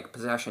her, like,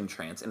 possession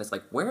trance, and is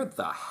like, where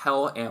the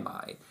hell am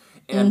I?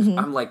 And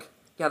I'm like,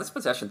 yeah, this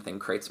possession thing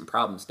creates some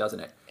problems,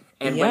 doesn't it?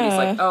 And Wendy's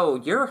like, oh,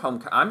 you're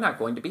I'm not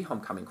going to be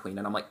homecoming queen.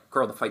 And I'm like,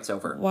 girl, the fight's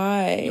over.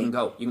 Why? You can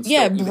go. You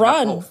can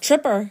run,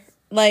 tripper.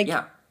 Like,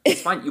 yeah,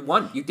 it's fine. You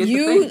won. You did the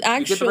thing. You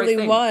actually did the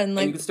right won.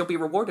 Like, and you can still be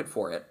rewarded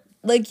for it.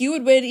 Like, you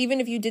would win even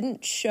if you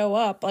didn't show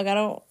up. Like,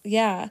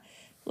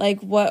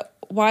 like,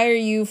 why are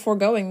you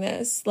foregoing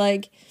this?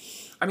 Like,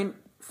 I mean,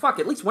 fuck,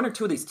 at least one or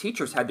two of these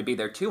teachers had to be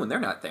there too, and they're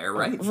not there,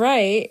 right?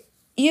 Right.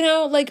 You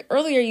know, like,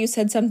 earlier you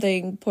said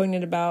something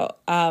pointed about,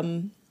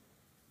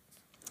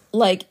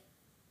 like,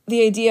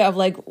 the idea of,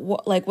 like,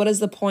 what is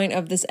the point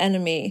of this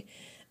enemy,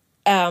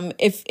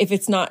 if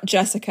it's not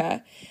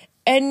Jessica?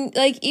 And,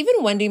 like, even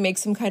Wendy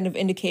makes some kind of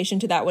indication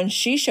to that when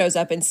she shows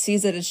up and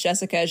sees that it's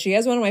Jessica. She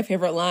has one of my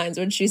favorite lines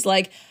when she's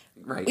like,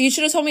 right. You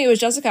should have told me it was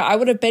Jessica. I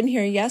would have been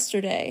here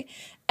yesterday.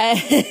 And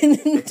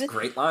it's a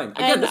great line.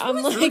 Again, this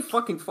movie's really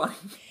fucking funny.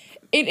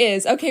 It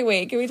is. Okay,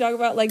 wait. Can we talk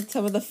about, like,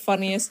 some of the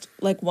funniest,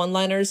 like,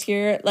 one-liners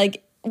here?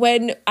 Like,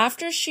 when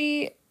after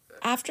she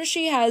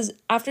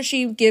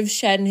gives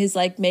Shen his,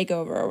 like,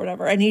 makeover or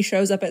whatever, and he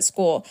shows up at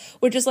school,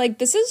 which is like,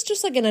 this is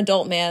just like an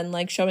adult man,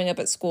 like, showing up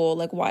at school.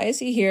 Like, why is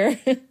he here?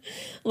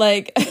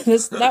 Like,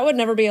 that would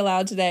never be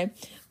allowed today.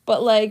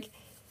 But, like,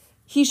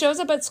 he shows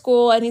up at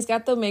school and he's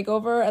got the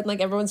makeover and, like,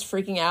 everyone's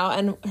freaking out,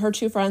 and her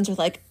two friends are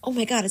like, oh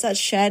my god, is that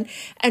Shen?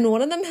 And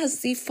one of them has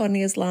the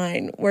funniest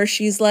line where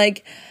she's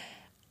like,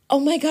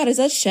 oh my god, is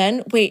that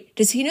Shen? Wait,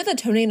 does he know that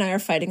Tony and I are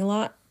fighting a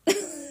lot?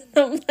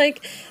 I'm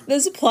like,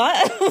 this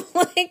plot of,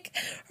 like,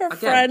 her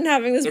friend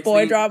having this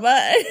boy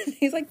drama, and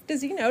he's like,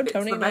 does he know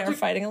Tony and I are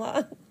fighting a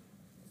lot?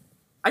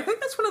 I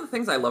think that's one of the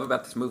things I love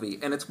about this movie,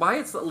 and it's why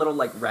it's a little,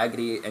 like,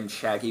 raggedy and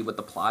shaggy with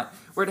the plot,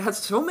 where it has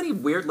so many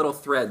weird little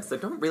threads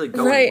that don't really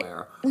go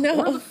anywhere.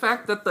 No. Or the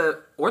fact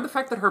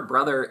that her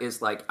brother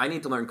is like, I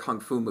need to learn kung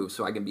fu moves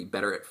so I can be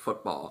better at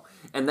football.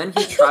 And then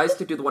he tries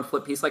to do the one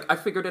flip piece, like, I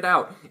figured it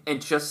out,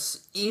 and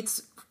just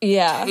eats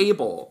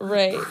table.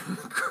 Right.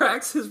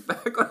 Cracks his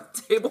back on a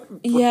table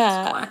and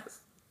class.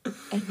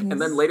 And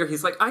then later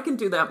he's like, I can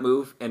do that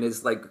move, and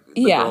is like,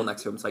 the girl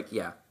next to him is like,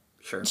 yeah.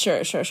 Sure.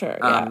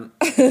 Yeah.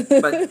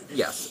 But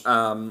yes,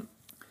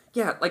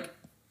 yeah, like,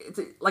 it's,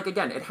 like,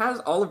 again, it has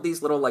all of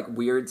these little, like,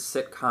 weird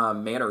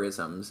sitcom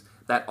mannerisms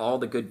that all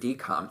the good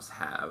DCOMs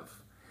have,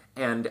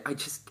 and I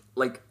just,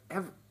 like,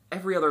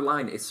 every other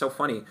line is so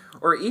funny,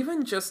 or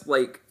even just,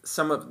 like,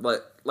 some of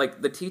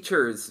the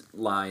teacher's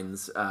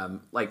lines,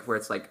 like, where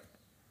it's like,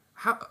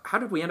 how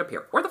did we end up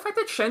here? Or the fact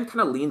that Shen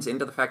kind of leans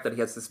into the fact that he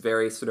has this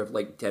very sort of,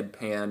 like,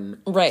 deadpan,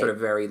 sort of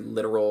very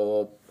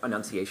literal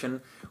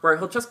enunciation, where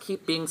he'll just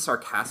keep being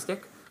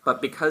sarcastic,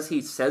 but because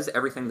he says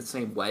everything the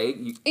same way,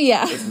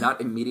 it's not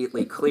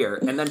immediately clear.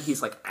 And then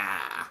he's like,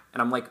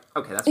 and I'm like,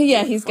 okay, that's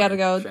really he's got to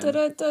go,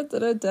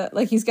 da-da-da-da-da-da.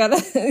 Like, he's got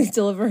to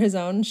deliver his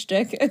own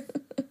shtick.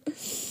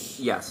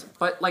 Yes,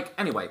 but, like,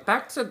 anyway,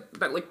 back to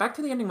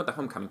the ending with the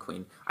homecoming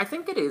queen. I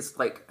think it is,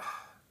 like,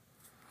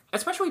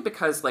 especially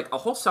because, like, a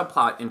whole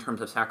subplot in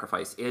terms of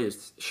sacrifice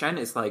is Shen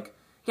is like,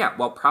 yeah,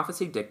 well,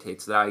 prophecy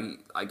dictates that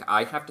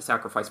I have to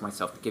sacrifice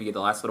myself to give you the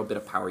last little bit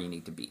of power you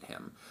need to beat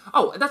him.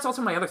 Oh, that's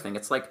also my other thing.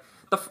 It's like,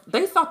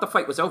 they thought the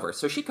fight was over,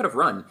 so she could have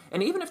run.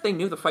 And even if they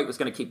knew the fight was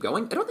going to keep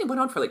going, it only went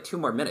on for, like, 2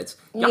 more minutes.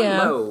 Young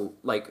Lo,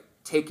 like,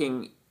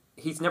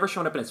 he's never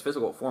shown up in his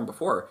physical form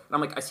before. And I'm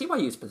like, I see why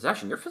you use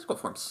possession. Your physical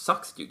form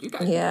sucks, dude. You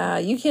guys... Yeah,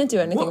 you can't do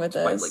anything with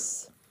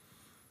this.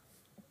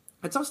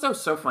 It's also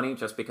so funny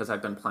just because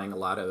I've been playing a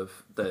lot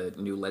of the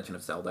new Legend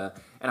of Zelda,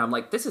 and I'm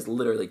like, this is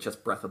literally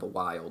just Breath of the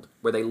Wild,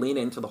 where they lean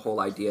into the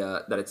whole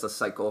idea that it's a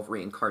cycle of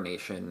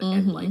reincarnation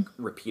and, like,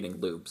 repeating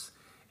loops.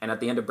 And at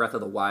the end of Breath of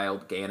the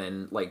Wild,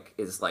 Ganon, like,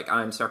 is like,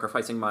 I'm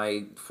sacrificing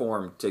my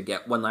form to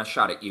get one last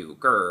shot at you.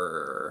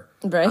 Grrr.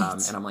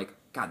 Right. And I'm like,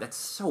 God, that's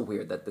so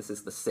weird that this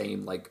is the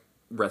same, like,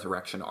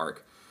 resurrection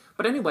arc.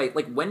 But anyway,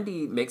 like,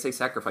 Wendy makes a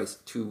sacrifice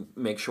to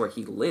make sure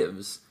he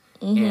lives,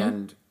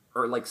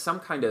 or, like, some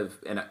kind of,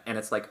 and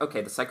it's like, okay,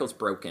 the cycle's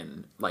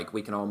broken, like,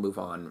 we can all move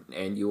on,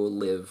 and you will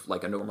live,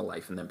 like, a normal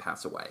life and then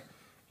pass away.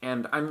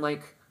 And I'm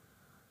like,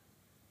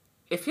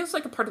 it feels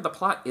like a part of the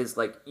plot is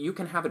like you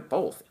can have it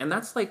both, and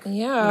that's like you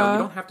Yeah.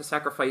 don't have to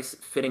sacrifice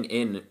fitting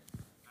in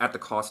at the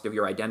cost of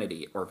your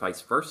identity or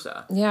vice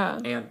versa. Yeah.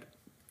 And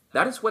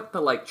that is what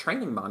the like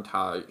training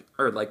montage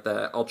or like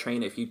the I'll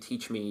train if you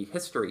teach me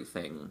history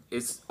thing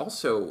is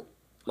also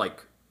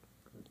like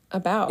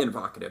About.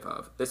 invocative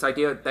of this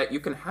idea that you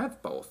can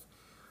have both.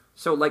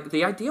 So like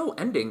the ideal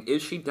ending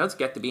is she does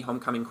get to be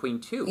homecoming queen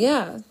too.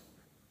 Yeah.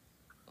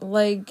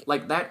 Like,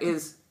 Like that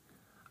is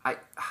I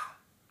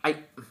I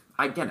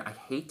again I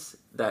hate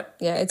that.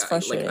 yeah, it's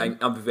frustrating.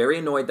 I'm very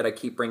annoyed that I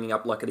keep bringing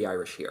up Luck of the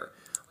Irish here.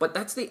 But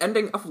that's the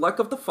ending of Luck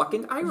of the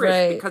fucking Irish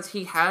Right. because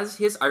he has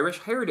his Irish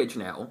heritage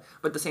now,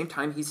 but at the same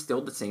time he's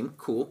still the same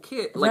cool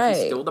kid. Like he's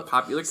Right. still the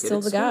popular kid Still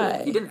at the school.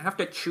 guy. He didn't have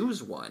to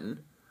choose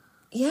one.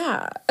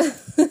 Yeah.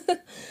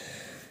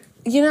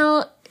 You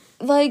know,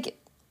 like,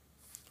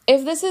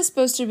 if this is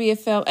supposed to be a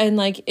film, and,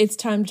 like, it's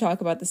time to talk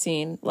about the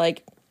scene,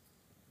 like,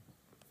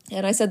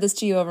 and I said this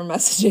to you over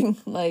messaging,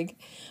 like,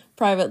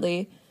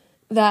 privately,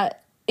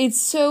 that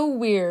it's so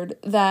weird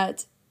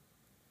that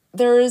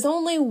there is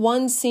only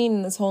one scene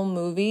in this whole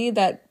movie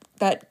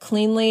that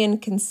cleanly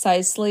and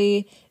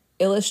concisely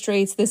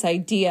illustrates this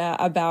idea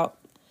about,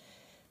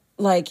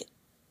 like,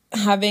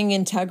 having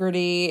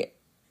integrity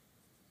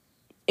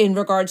in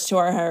regards to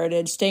our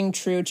heritage, staying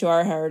true to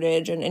our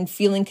heritage, and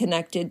feeling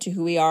connected to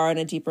who we are on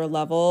a deeper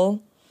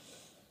level.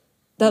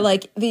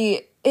 That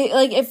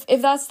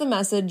if that's the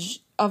message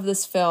of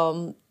this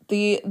film,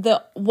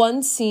 the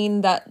one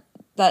scene that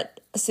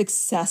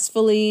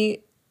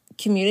successfully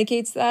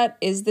communicates that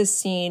is this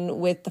scene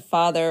with the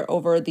father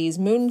over these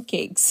moon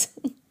cakes.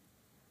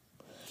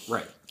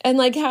 Right. And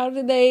like, how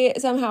did they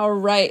somehow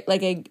write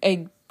like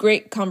a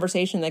great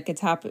conversation that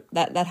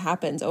that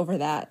happens over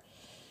that?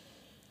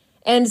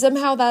 And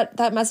somehow that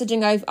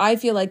messaging I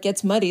feel like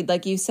gets muddied,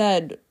 like you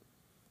said,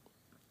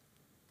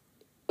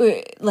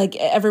 like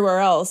everywhere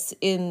else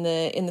in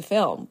the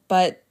film.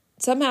 But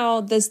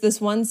somehow this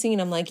one scene,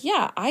 I'm like,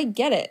 yeah, I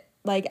get it.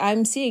 Like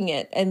I'm seeing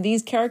it, and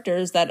these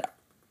characters that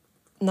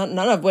none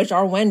of which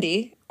are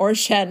Wendy or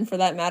Shen for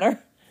that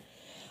matter,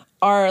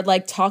 are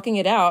like talking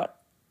it out,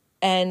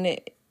 and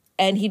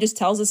he just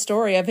tells a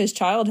story of his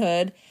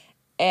childhood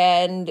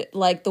and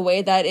like the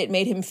way that it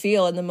made him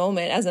feel in the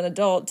moment as an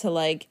adult to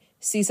like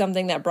see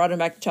something that brought him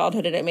back to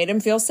childhood and it made him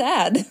feel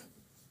sad.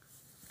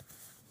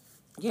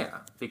 Yeah,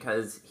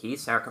 because he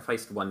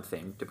sacrificed one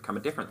thing to become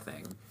a different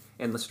thing.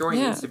 And the story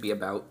needs to be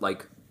about,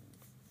 like,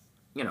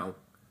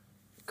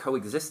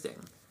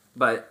 coexisting.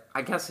 But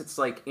I guess it's,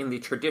 like, in the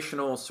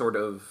traditional sort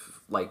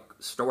of, like,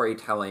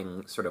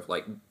 storytelling, sort of,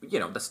 like,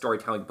 the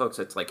storytelling books,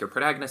 it's like your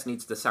protagonist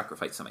needs to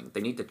sacrifice something.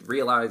 They need to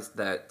realize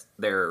that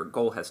their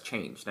goal has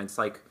changed. And it's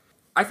like,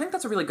 I think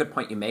that's a really good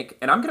point you make,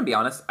 and I'm going to be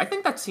honest, I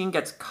think that scene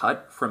gets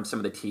cut from some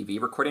of the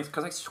TV recordings,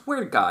 because I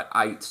swear to God,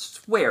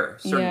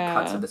 certain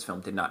cuts of this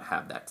film did not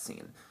have that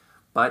scene.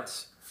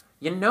 But,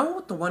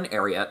 the one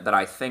area that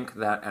I think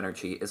that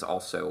energy is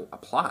also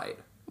applied?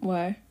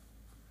 Why?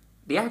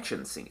 The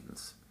action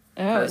scenes.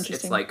 Oh, interesting.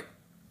 It's like,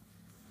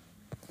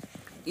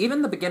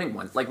 even the beginning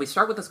one, like, we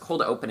start with this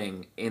cold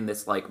opening in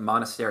this, like,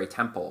 monastery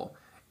temple,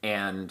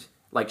 and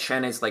like,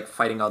 Shen is, like,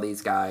 fighting all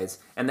these guys,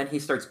 and then he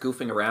starts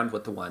goofing around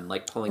with the one,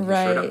 like, pulling his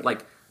shirt up.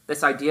 Like,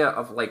 this idea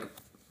of, like,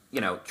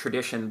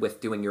 tradition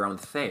with doing your own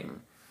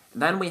thing.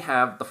 Then we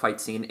have the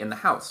fight scene in the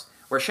house,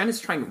 where Shen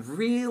is trying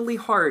really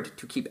hard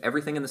to keep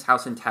everything in this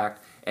house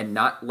intact and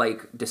not,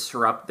 like,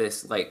 disrupt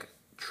this, like,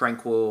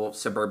 tranquil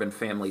suburban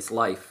family's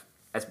life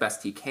as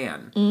best he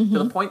can. Mm-hmm.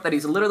 To the point that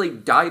he's literally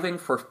diving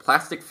for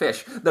plastic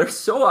fish that are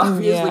so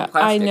obviously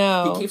plastic. I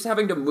know. He keeps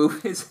having to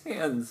move his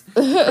hands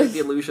to create the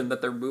illusion that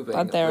they're moving,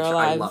 But they're which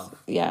alive. I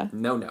love. Yeah.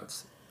 No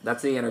notes.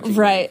 That's the energy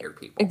right. you hear,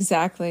 people.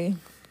 Exactly.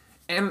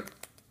 And,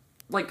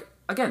 like,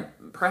 again,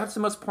 perhaps the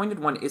most pointed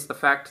one is the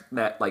fact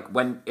that, like,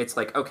 when it's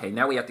like, okay,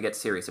 now we have to get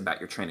serious about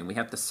your training. We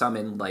have to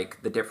summon,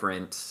 like, the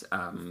different,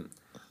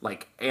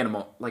 like,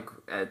 animal, like,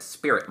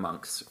 spirit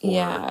monks.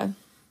 Yeah.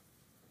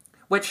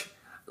 Which,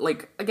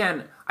 like,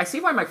 again, I see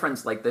why my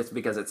friends like this,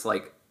 because it's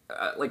like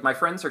my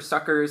friends are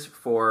suckers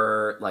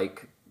for,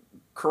 like,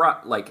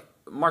 corrupt, like,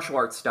 martial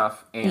arts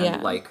stuff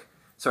and, like,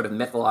 sort of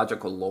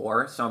mythological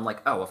lore. So I'm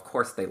like, oh, of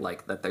course they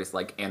like that there's,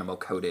 like,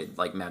 animal-coded,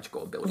 like,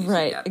 magical abilities.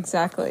 Right,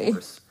 exactly. Of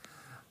course.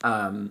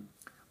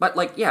 But,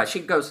 like, yeah,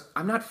 she goes,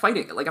 I'm not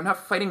fighting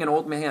an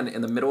old man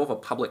in the middle of a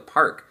public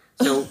park.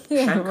 So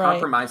Shen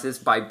compromises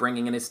by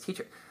bringing in his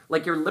teacher.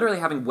 Like, you're literally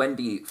having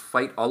Wendy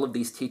fight all of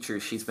these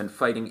teachers she's been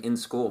fighting in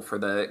school for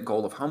the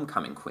goal of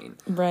homecoming queen.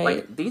 Right.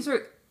 Like, these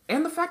are...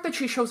 And the fact that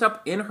she shows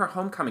up in her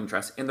homecoming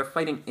dress, and they're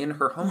fighting in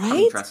her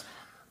homecoming dress.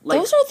 Like,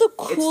 those are the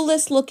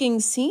coolest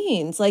looking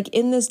scenes. Like,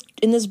 in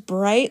this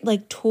bright,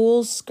 like,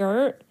 tulle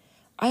skirt.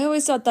 I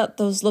always thought that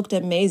those looked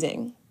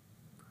amazing.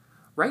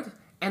 Right?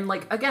 And,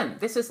 like, again,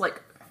 this is,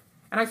 like...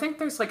 And I think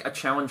there's, like, a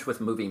challenge with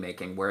movie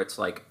making where it's,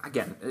 like,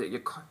 again,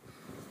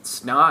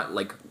 it's not,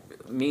 like...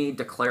 me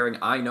declaring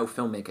I know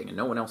filmmaking and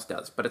no one else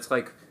does. But it's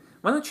like,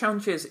 one of the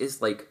challenges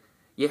is, like,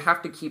 you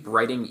have to keep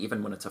writing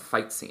even when it's a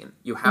fight scene.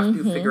 You have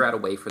to figure out a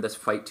way for this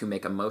fight to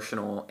make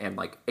emotional, and,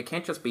 like, it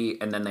can't just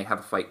be, and then they have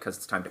a fight because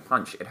it's time to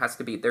punch. It has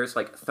to be, there's,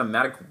 like,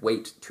 thematic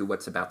weight to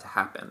what's about to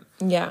happen.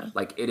 Yeah.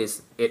 Like,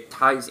 it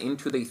ties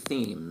into the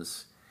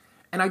themes,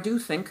 and I do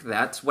think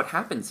that's what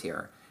happens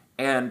here.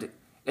 And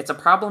it's a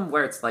problem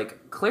where it's,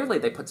 like, clearly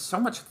they put so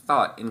much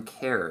thought and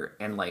care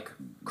and, like,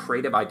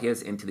 creative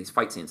ideas into these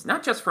fight scenes.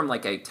 Not just from,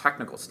 like, a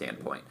technical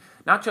standpoint.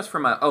 Not just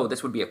from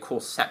this would be a cool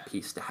set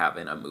piece to have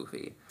in a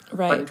movie.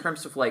 Right. But in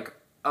terms of, like,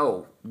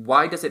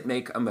 why does it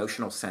make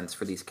emotional sense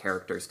for these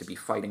characters to be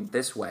fighting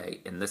this way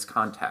in this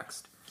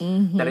context?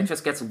 That it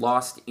just gets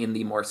lost in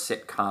the more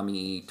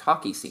sitcom-y,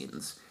 talky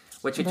scenes.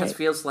 Which it just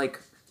feels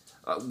like...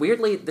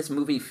 weirdly, this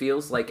movie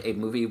feels like a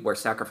movie where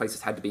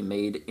sacrifices had to be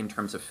made in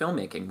terms of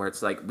filmmaking, where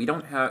it's like, we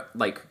don't have,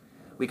 like,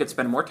 we could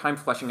spend more time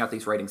fleshing out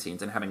these writing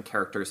scenes and having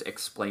characters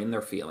explain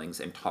their feelings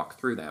and talk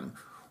through them,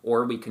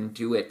 or we can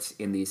do it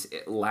in these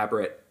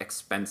elaborate,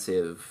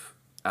 expensive,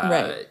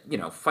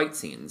 fight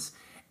scenes.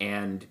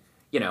 And,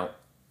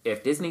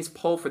 if Disney's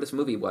pull for this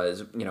movie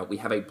was, we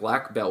have a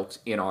black belt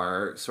in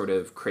our sort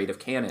of creative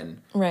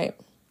canon, right?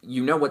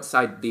 You know what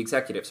side the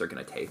executives are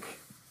going to take.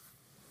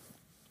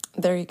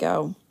 There you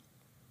go.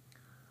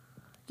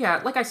 Yeah,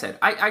 like I said,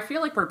 I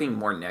feel like we're being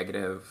more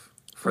negative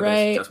for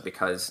this just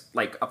because,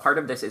 like, a part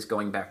of this is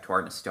going back to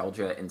our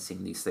nostalgia and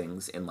seeing these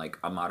things in, like,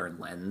 a modern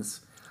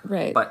lens.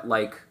 Right. But,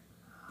 like,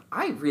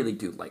 I really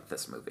do like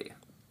this movie.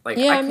 Like,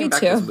 yeah, I came back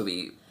too. to this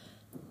movie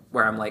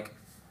where I'm like,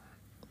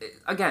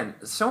 again,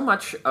 so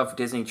much of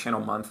Disney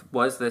Channel month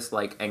was this,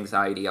 like,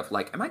 anxiety of,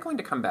 like, am I going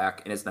to come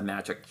back and is the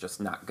magic just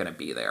not going to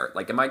be there?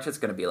 Like, am I just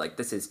going to be like,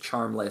 this is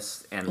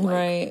charmless and,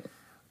 like,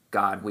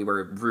 God, we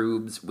were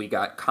rubes, we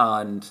got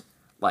conned,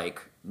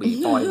 like,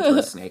 we bought into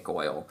the snake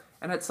oil.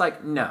 And it's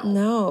like,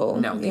 no.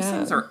 These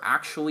things are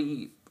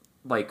actually,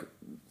 like,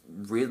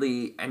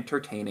 really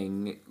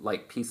entertaining,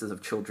 like, pieces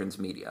of children's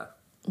media.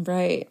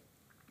 Right.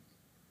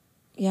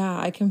 Yeah,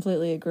 I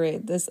completely agree.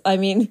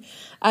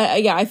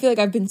 I feel like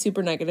I've been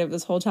super negative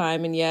this whole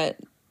time, and yet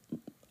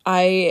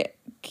I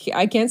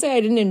can't say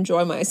I didn't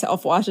enjoy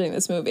myself watching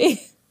this movie.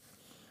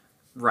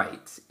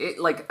 Right. It,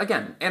 like,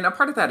 again, and a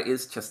part of that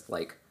is just,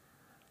 like,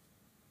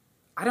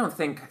 I don't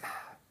think...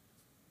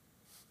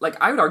 Like,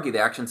 I would argue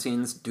the action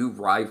scenes do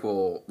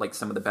rival, like,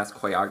 some of the best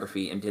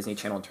choreography in Disney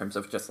Channel in terms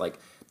of just, like,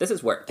 this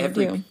is where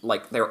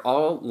they're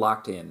all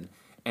locked in,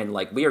 and,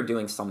 like, we are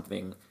doing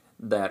something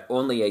that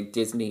only a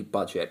Disney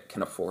budget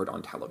can afford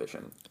on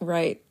television.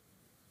 Right.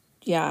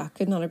 Yeah,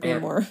 could not agree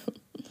more.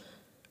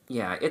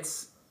 Yeah,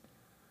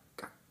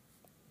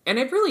 and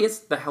it really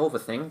is the hell of a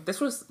thing.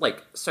 This was,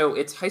 like, so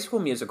it's High School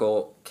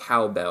Musical,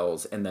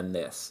 Cowbells, and then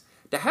this.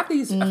 To have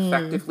these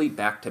effectively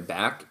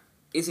back-to-back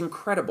is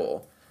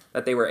incredible.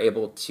 That they were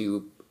able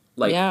to,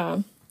 like,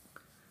 that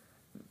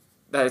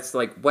it's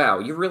like, wow,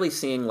 you're really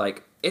seeing,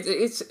 like,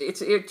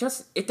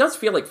 it does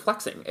feel like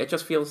flexing. It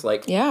just feels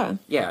like,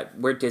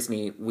 we're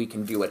Disney, we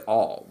can do it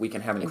all. We can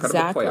have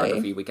incredible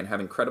choreography, we can have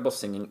incredible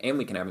singing, and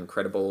we can have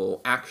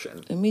incredible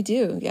action. And we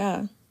do,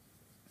 yeah.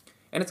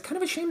 And it's kind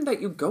of a shame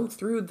that you go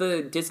through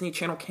the Disney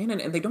Channel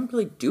canon and they don't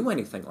really do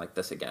anything like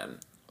this again.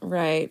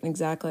 Right,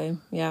 exactly,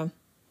 yeah.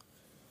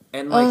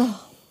 And, like,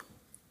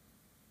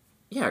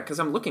 yeah, because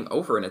I'm looking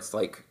over and it's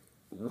like,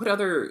 what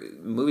other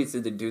movies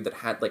did they do that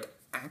had, like,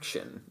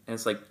 action? And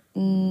it's like...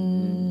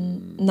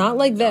 not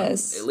like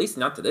this. At least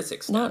not to this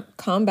extent. Not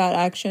combat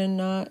action,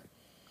 not...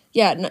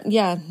 Yeah,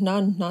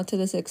 not to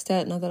this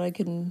extent. Not that I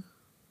can...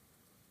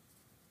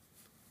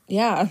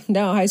 Yeah,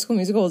 no, High School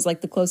Musical is,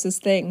 like, the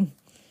closest thing.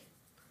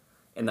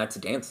 And that's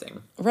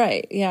dancing.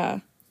 Right, yeah.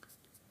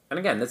 And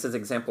again, this is an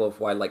example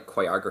of why, like,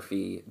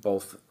 choreography,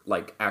 both,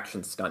 like,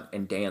 action, stunt,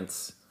 and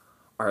dance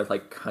are,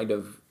 like, kind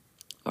of...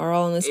 Are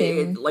all in the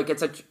same...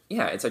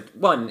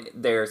 One,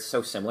 they're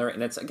so similar,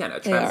 and it's, again,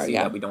 a travesty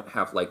that we don't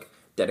have, like,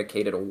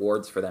 dedicated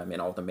awards for them in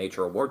all the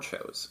major award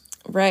shows.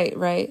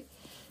 Right.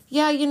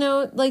 Yeah,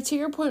 like, to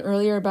your point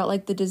earlier about,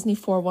 like, the Disney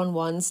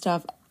 411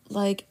 stuff,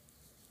 like,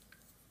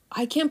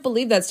 I can't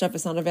believe that stuff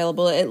is not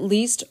available, at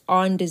least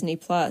on Disney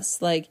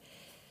Plus, like,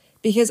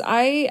 because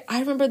I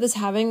remember this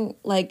having,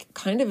 like,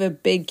 kind of a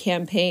big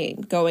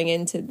campaign going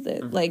into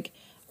the, like,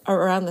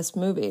 around this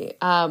movie,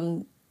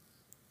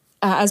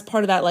 as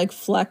part of that, like,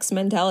 flex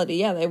mentality.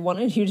 Yeah, they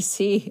wanted you to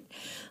see,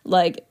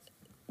 like,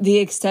 the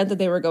extent that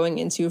they were going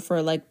into for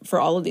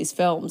all of these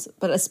films,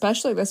 but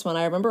especially this one.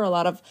 I remember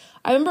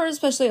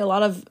especially a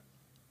lot of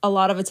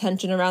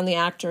attention around the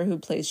actor who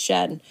plays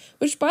Shen,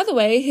 which, by the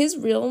way, his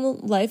real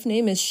life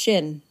name is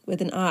Shin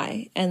with an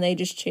I, and they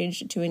just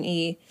changed it to an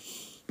E,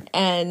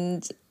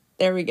 and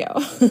there we go.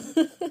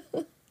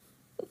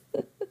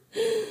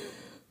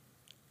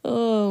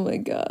 Oh my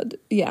God.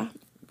 Yeah.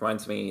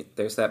 Reminds me,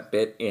 there's that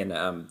bit in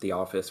The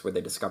Office where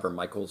they discover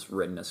Michael's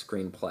written a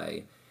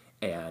screenplay,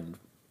 and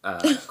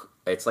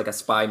it's like a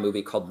spy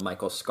movie called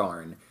Michael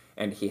Scarn,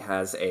 and he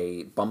has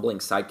a bumbling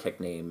sidekick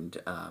named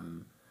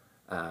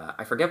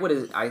I forget what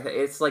his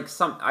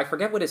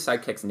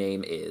sidekick's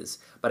name is,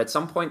 but at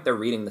some point they're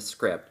reading the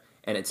script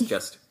and it's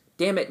just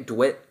damn it,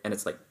 Dwight, and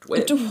it's like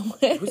Dwight.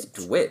 Who's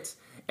Dwight?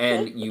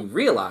 And you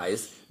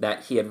realize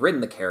that he had written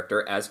the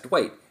character as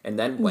Dwight, and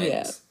then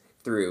went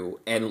through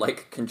and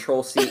like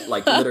Control-C,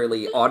 like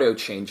literally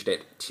auto-changed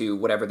it to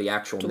whatever the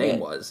actual name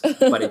was,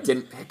 but it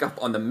didn't pick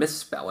up on the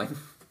misspelling.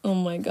 Oh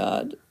my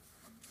god.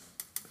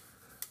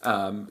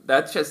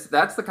 That's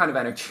the kind of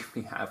energy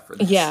we have for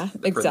this. Yeah,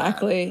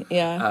 exactly.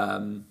 Yeah.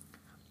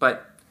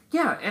 But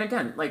yeah, and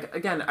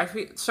again, I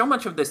feel so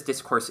much of this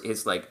discourse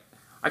is like,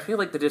 I feel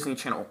like the Disney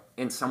Channel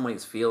in some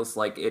ways feels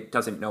like it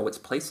doesn't know its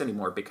place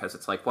anymore, because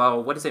it's like,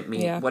 well, what does it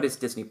mean? Yeah. What is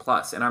Disney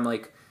Plus? And I'm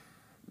like,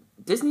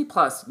 Disney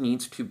Plus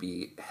needs to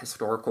be a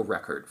historical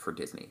record for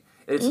Disney.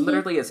 It's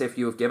literally as if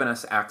you have given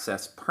us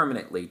access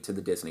permanently to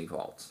the Disney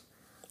vaults.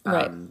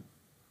 Right.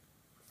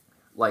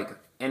 Like,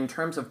 in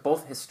terms of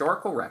both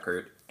historical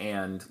record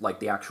and, like,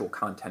 the actual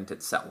content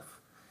itself.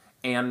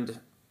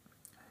 And,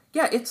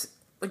 yeah, it's,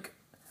 like,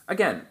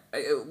 again,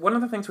 one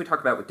of the things we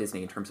talk about with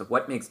Disney in terms of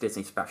what makes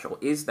Disney special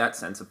is that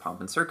sense of pomp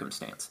and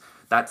circumstance.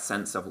 That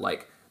sense of,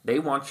 like, they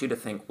want you to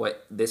think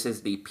this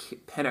is the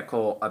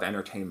pinnacle of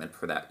entertainment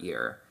for that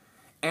year.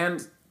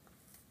 And,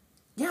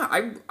 yeah,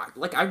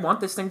 I want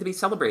this thing to be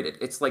celebrated.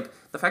 It's, like,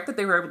 the fact that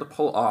they were able to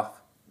pull off,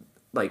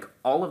 like,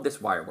 all of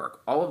this wire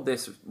work, all of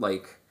this,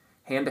 like,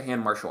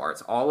 hand-to-hand martial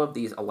arts, all of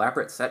these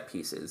elaborate set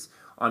pieces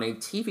on a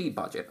TV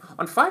budget,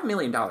 on $5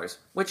 million,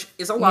 which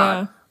is a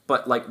lot,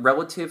 but, like,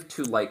 relative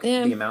to, like,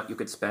 the amount you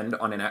could spend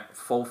on a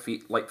full,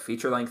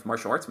 feature-length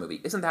martial arts movie,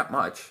 isn't that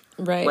much.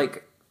 Right.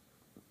 Like,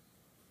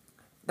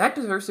 that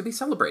deserves to be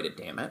celebrated,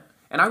 damn it.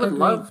 And I would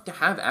love to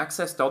have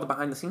access to all the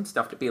behind-the-scenes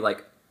stuff to be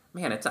like,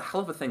 man, it's a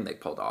hell of a thing they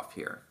pulled off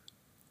here.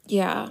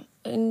 Yeah.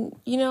 And,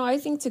 you know, I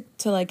think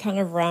to like, kind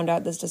of round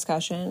out this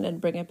discussion and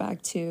bring it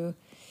back to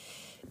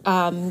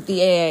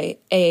the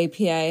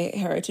AAPI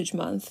Heritage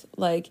Month,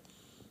 like,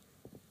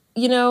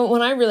 you know,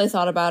 when I really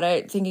thought about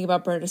it, thinking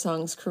about Brenda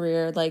Song's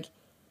career, like,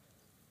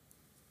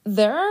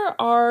 there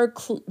are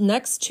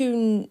next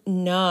to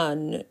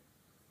none,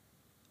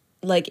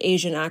 like,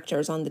 Asian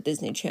actors on the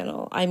Disney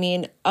Channel. I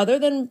mean, other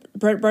than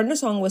Brenda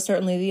Song was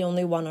certainly the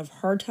only one of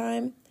her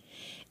time.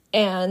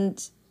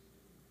 And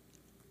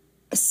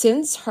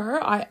since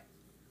her,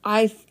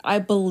 I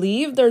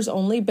believe there's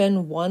only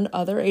been one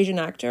other Asian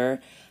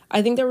actor.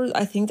 I think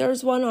there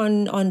was one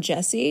on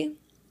Jessie.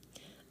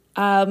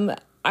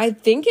 I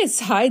think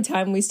it's high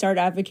time we start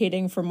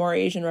advocating for more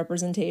Asian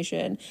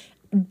representation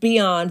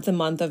beyond the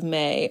month of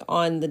May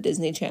on the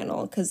Disney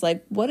Channel. Because,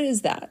 like, what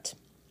is that?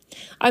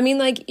 I mean,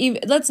 like,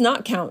 let's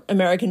not count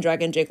American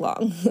Dragon Jake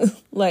Long.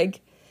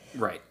 Like,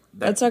 right.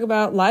 Let's talk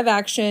about live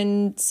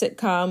action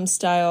sitcom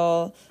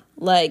style.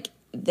 Like,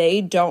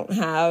 they don't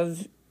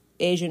have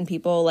Asian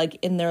people, like,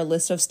 in their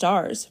list of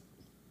stars.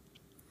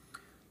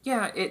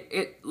 Yeah,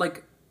 it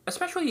like,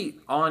 especially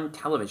on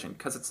television,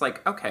 because it's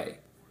like, okay,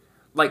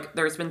 like,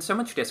 there's been so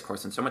much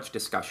discourse and so much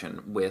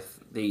discussion with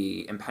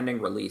the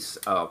impending release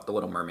of The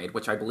Little Mermaid,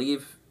 which I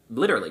believe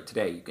literally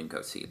today you can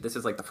go see. This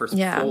is like the first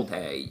full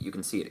day you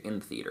can see it in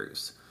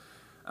theaters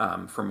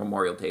for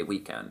Memorial Day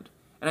weekend.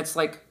 And it's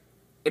like,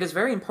 it is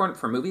very important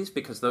for movies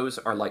because those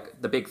are,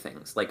 like, the big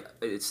things. Like,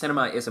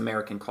 cinema is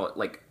American,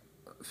 like,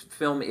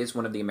 film is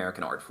one of the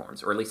American art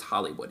forms, or at least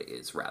Hollywood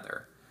is,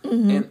 rather.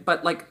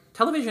 But, like,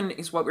 television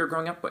is what we're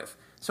growing up with.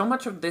 So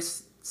much of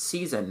this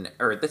season,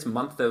 or this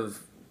month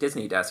of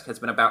Disney Desk has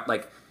been about,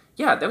 like,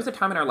 yeah, there was a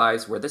time in our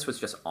lives where this was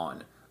just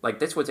on. Like,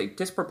 this was a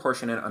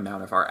disproportionate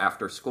amount of our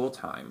after-school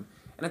time.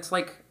 And it's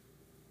like,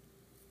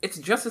 it's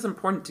just as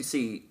important to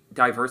see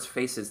diverse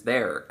faces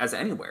there as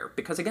anywhere.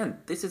 Because, again,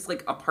 this is,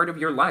 like, a part of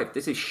your life.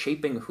 This is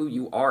shaping who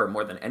you are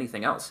more than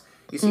anything else.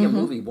 You see a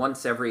movie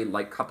once every,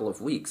 like, couple of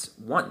weeks.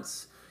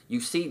 Once. You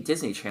see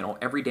Disney Channel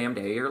every damn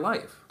day of your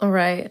life.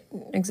 Right.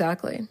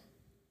 Exactly.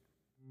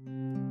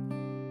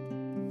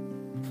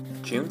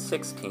 June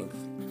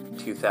 16th,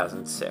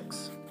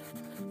 2006.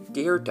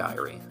 Dear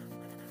Diary,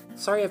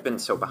 sorry I've been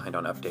so behind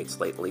on updates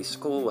lately.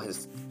 School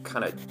has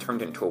kind of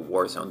turned into a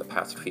war zone the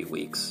past few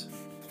weeks.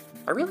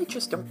 I really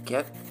just don't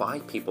get why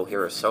people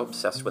here are so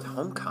obsessed with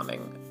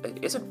homecoming.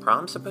 Isn't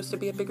prom supposed to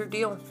be a bigger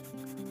deal?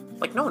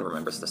 Like, no one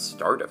remembers the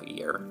start of a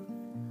year.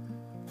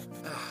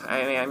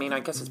 I mean, I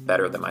guess it's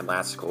better than my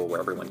last school where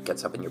everyone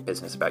gets up in your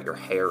business about your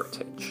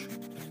heritage.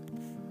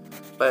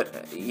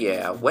 But,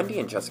 yeah, Wendy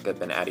and Jessica have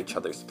been at each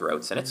other's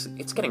throats, and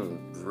it's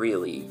getting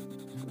really,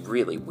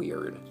 really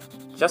weird.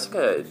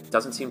 Jessica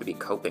doesn't seem to be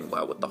coping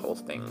well with the whole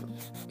thing.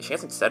 She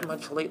hasn't said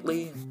much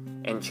lately,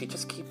 and she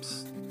just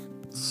keeps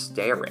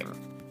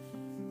staring.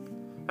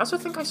 I also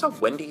think I saw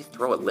Wendy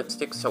throw a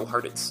lipstick so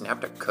hard it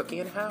snapped a cookie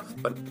in half,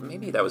 but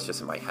maybe that was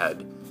just in my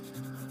head.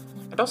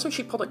 And also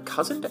she pulled a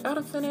cousin out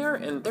of thin air,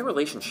 and their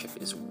relationship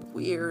is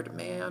weird,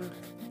 man.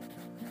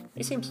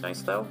 He seems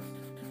nice, though.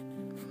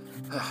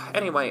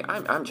 Anyway,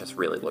 I'm just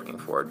really looking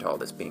forward to all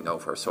this being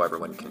over so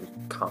everyone can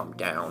calm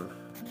down.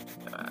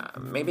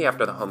 Maybe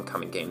after the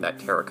homecoming game, that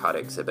terracotta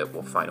exhibit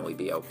will finally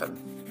be open.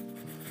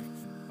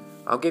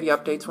 I'll give you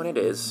updates when it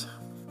is.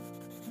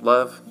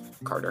 Love,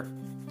 Carter.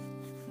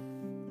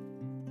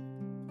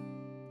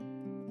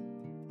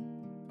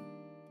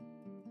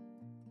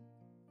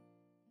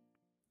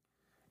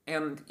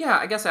 And yeah,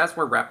 I guess as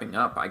we're wrapping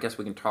up, I guess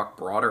we can talk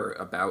broader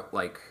about,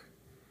 like,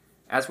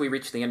 as we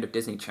reach the end of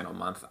Disney Channel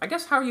month, I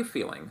guess how are you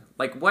feeling?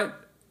 Like,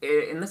 what,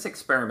 in this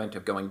experiment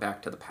of going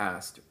back to the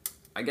past,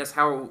 I guess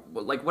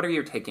what are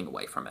you taking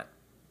away from it?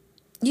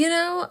 You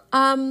know,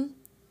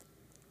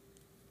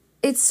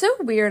 it's so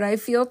weird. I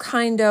feel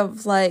kind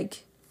of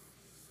like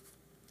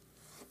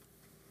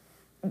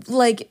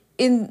the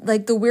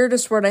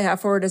weirdest word I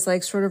have for it is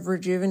like sort of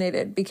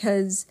rejuvenated,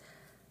 because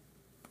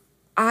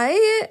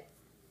I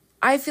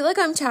feel like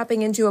I'm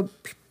tapping into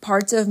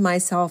parts of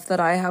myself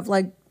that I have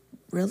like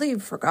really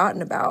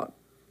forgotten about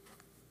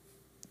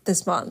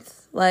this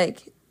month.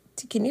 Like,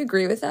 can you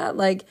agree with that?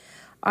 Like,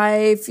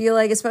 I feel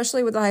like,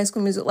 especially with the High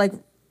School Musical, like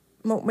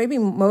maybe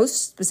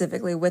most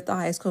specifically with the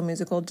High School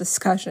Musical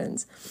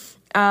discussions,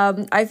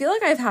 I feel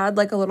like I've had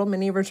like a little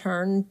mini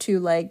return to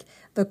like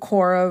the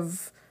core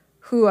of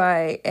who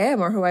I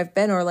am or who I've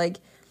been, or like,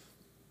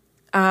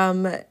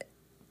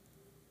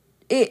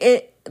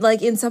 it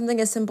like in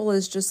something as simple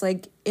as just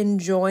like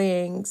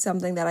enjoying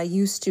something that I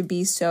used to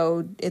be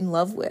so in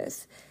love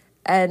with,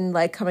 and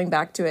like coming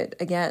back to it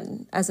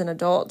again as an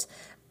adult,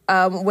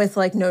 with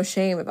like no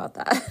shame about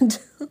that.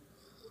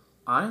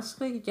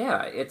 Honestly,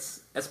 yeah,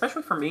 it's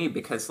especially for me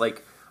because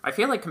like I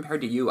feel like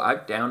compared to you,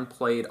 I've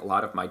downplayed a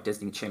lot of my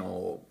Disney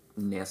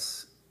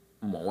Channel-ness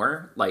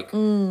more. Like,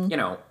 you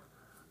know,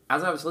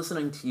 as I was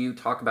listening to you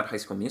talk about High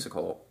School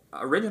Musical,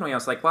 originally I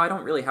was like, well, I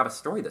don't really have a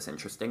story that's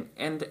interesting.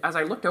 And as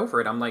I looked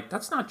over it, I'm like,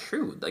 that's not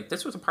true. Like,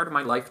 this was a part of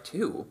my life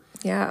too.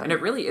 Yeah. And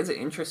it really is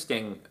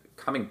interesting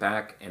coming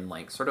back and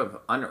like sort of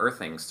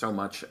unearthing so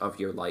much of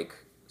your like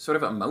sort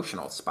of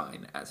emotional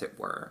spine, as it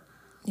were.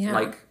 Yeah.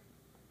 Like,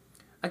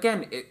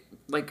 again, it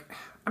like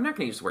I'm not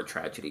going to use the word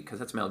tragedy because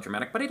that's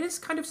melodramatic, but it is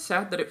kind of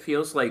sad that it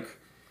feels like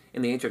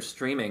in the age of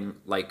streaming,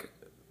 like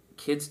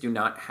kids do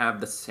not have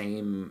the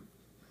same,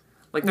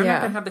 like they're not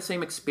going to have the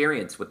same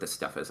experience with this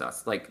stuff as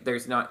us. Like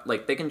there's not,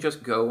 like they can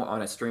just go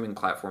on a streaming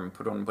platform and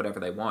put on whatever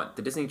they want.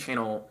 The Disney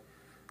Channel,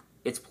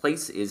 its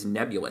place is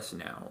nebulous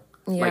now.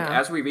 Yeah. Like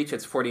as we reach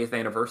its 40th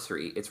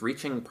anniversary, it's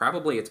reaching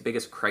probably its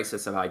biggest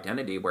crisis of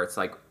identity where it's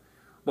like,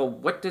 well,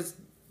 what does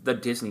the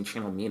Disney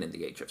Channel mean in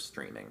the age of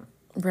streaming?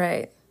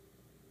 Right.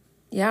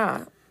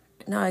 Yeah.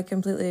 No, I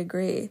completely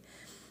agree.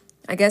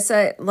 I guess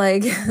I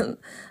like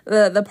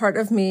the part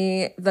of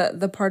me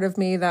the part of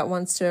me that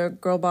wants to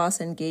girl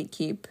boss and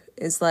gatekeep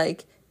is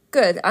like,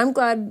 good. I'm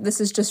glad this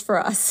is just for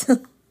us.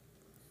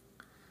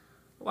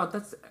 Well,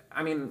 that's,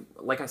 I mean,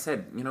 like I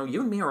said, you know,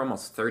 you and me are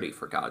almost 30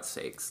 for God's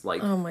sakes.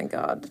 Like, oh my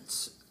God.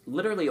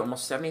 Literally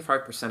almost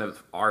 75%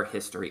 of our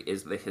history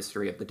is the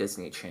history of the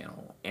Disney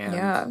Channel. And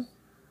yeah.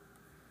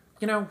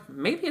 You know,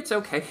 maybe it's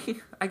okay,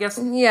 I guess.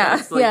 Yeah.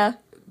 It's like, yeah.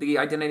 The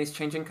identity's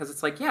changing because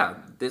it's like, yeah,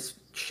 this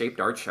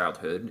shaped our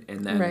childhood,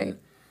 and then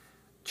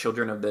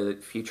children of the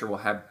future will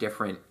have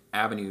different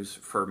avenues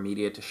for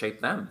media to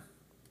shape them.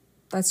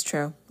 That's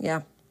true.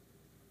 Yeah.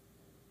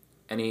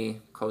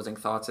 Any closing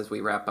thoughts as we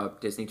wrap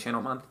up Disney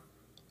Channel month?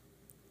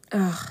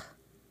 Ugh.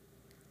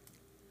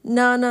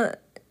 No,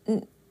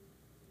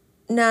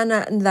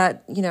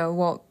 that, you know,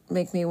 won't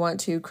make me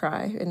want to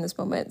cry in this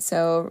moment.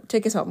 So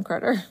take us home,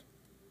 Carter.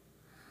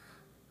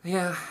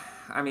 Yeah.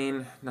 I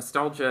mean,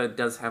 nostalgia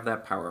does have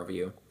that power over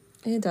you.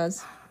 It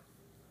does.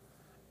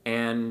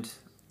 And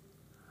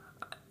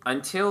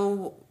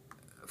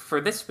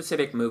for this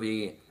specific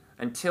movie,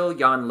 until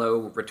Jan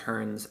Lo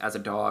returns as a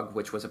dog,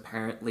 which was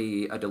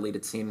apparently a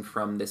deleted scene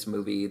from this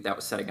movie that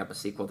was setting up a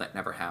sequel that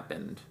never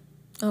happened.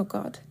 Oh,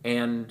 God.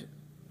 And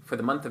for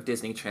the month of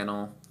Disney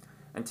Channel,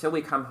 until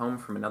we come home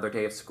from another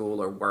day of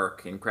school or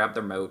work and grab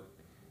the remote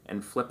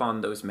and flip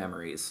on those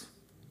memories,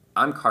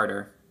 I'm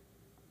Carter.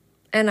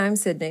 And I'm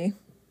Sydney.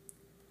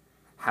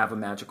 Have a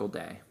magical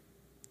day.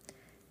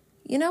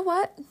 You know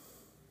what?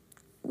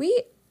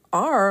 We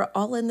are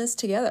all in this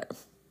together.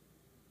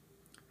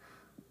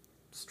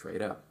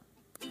 Straight up.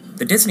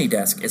 The Disney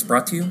Desk is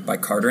brought to you by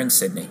Carter and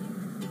Sydney.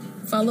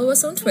 Follow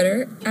us on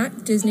Twitter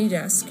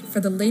 @DisneyDesk for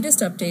the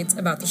latest updates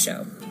about the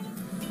show.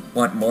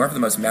 Want more of the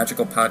most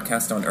magical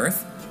podcast on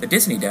Earth? The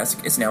Disney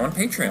Desk is now on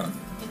Patreon.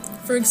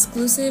 For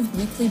exclusive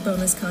weekly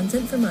bonus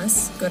content from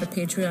us, go to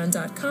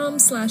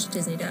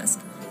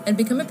patreon.com/DisneyDesk and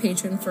become a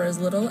patron for as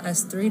little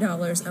as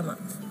 $3 a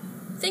month.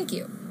 Thank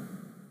you.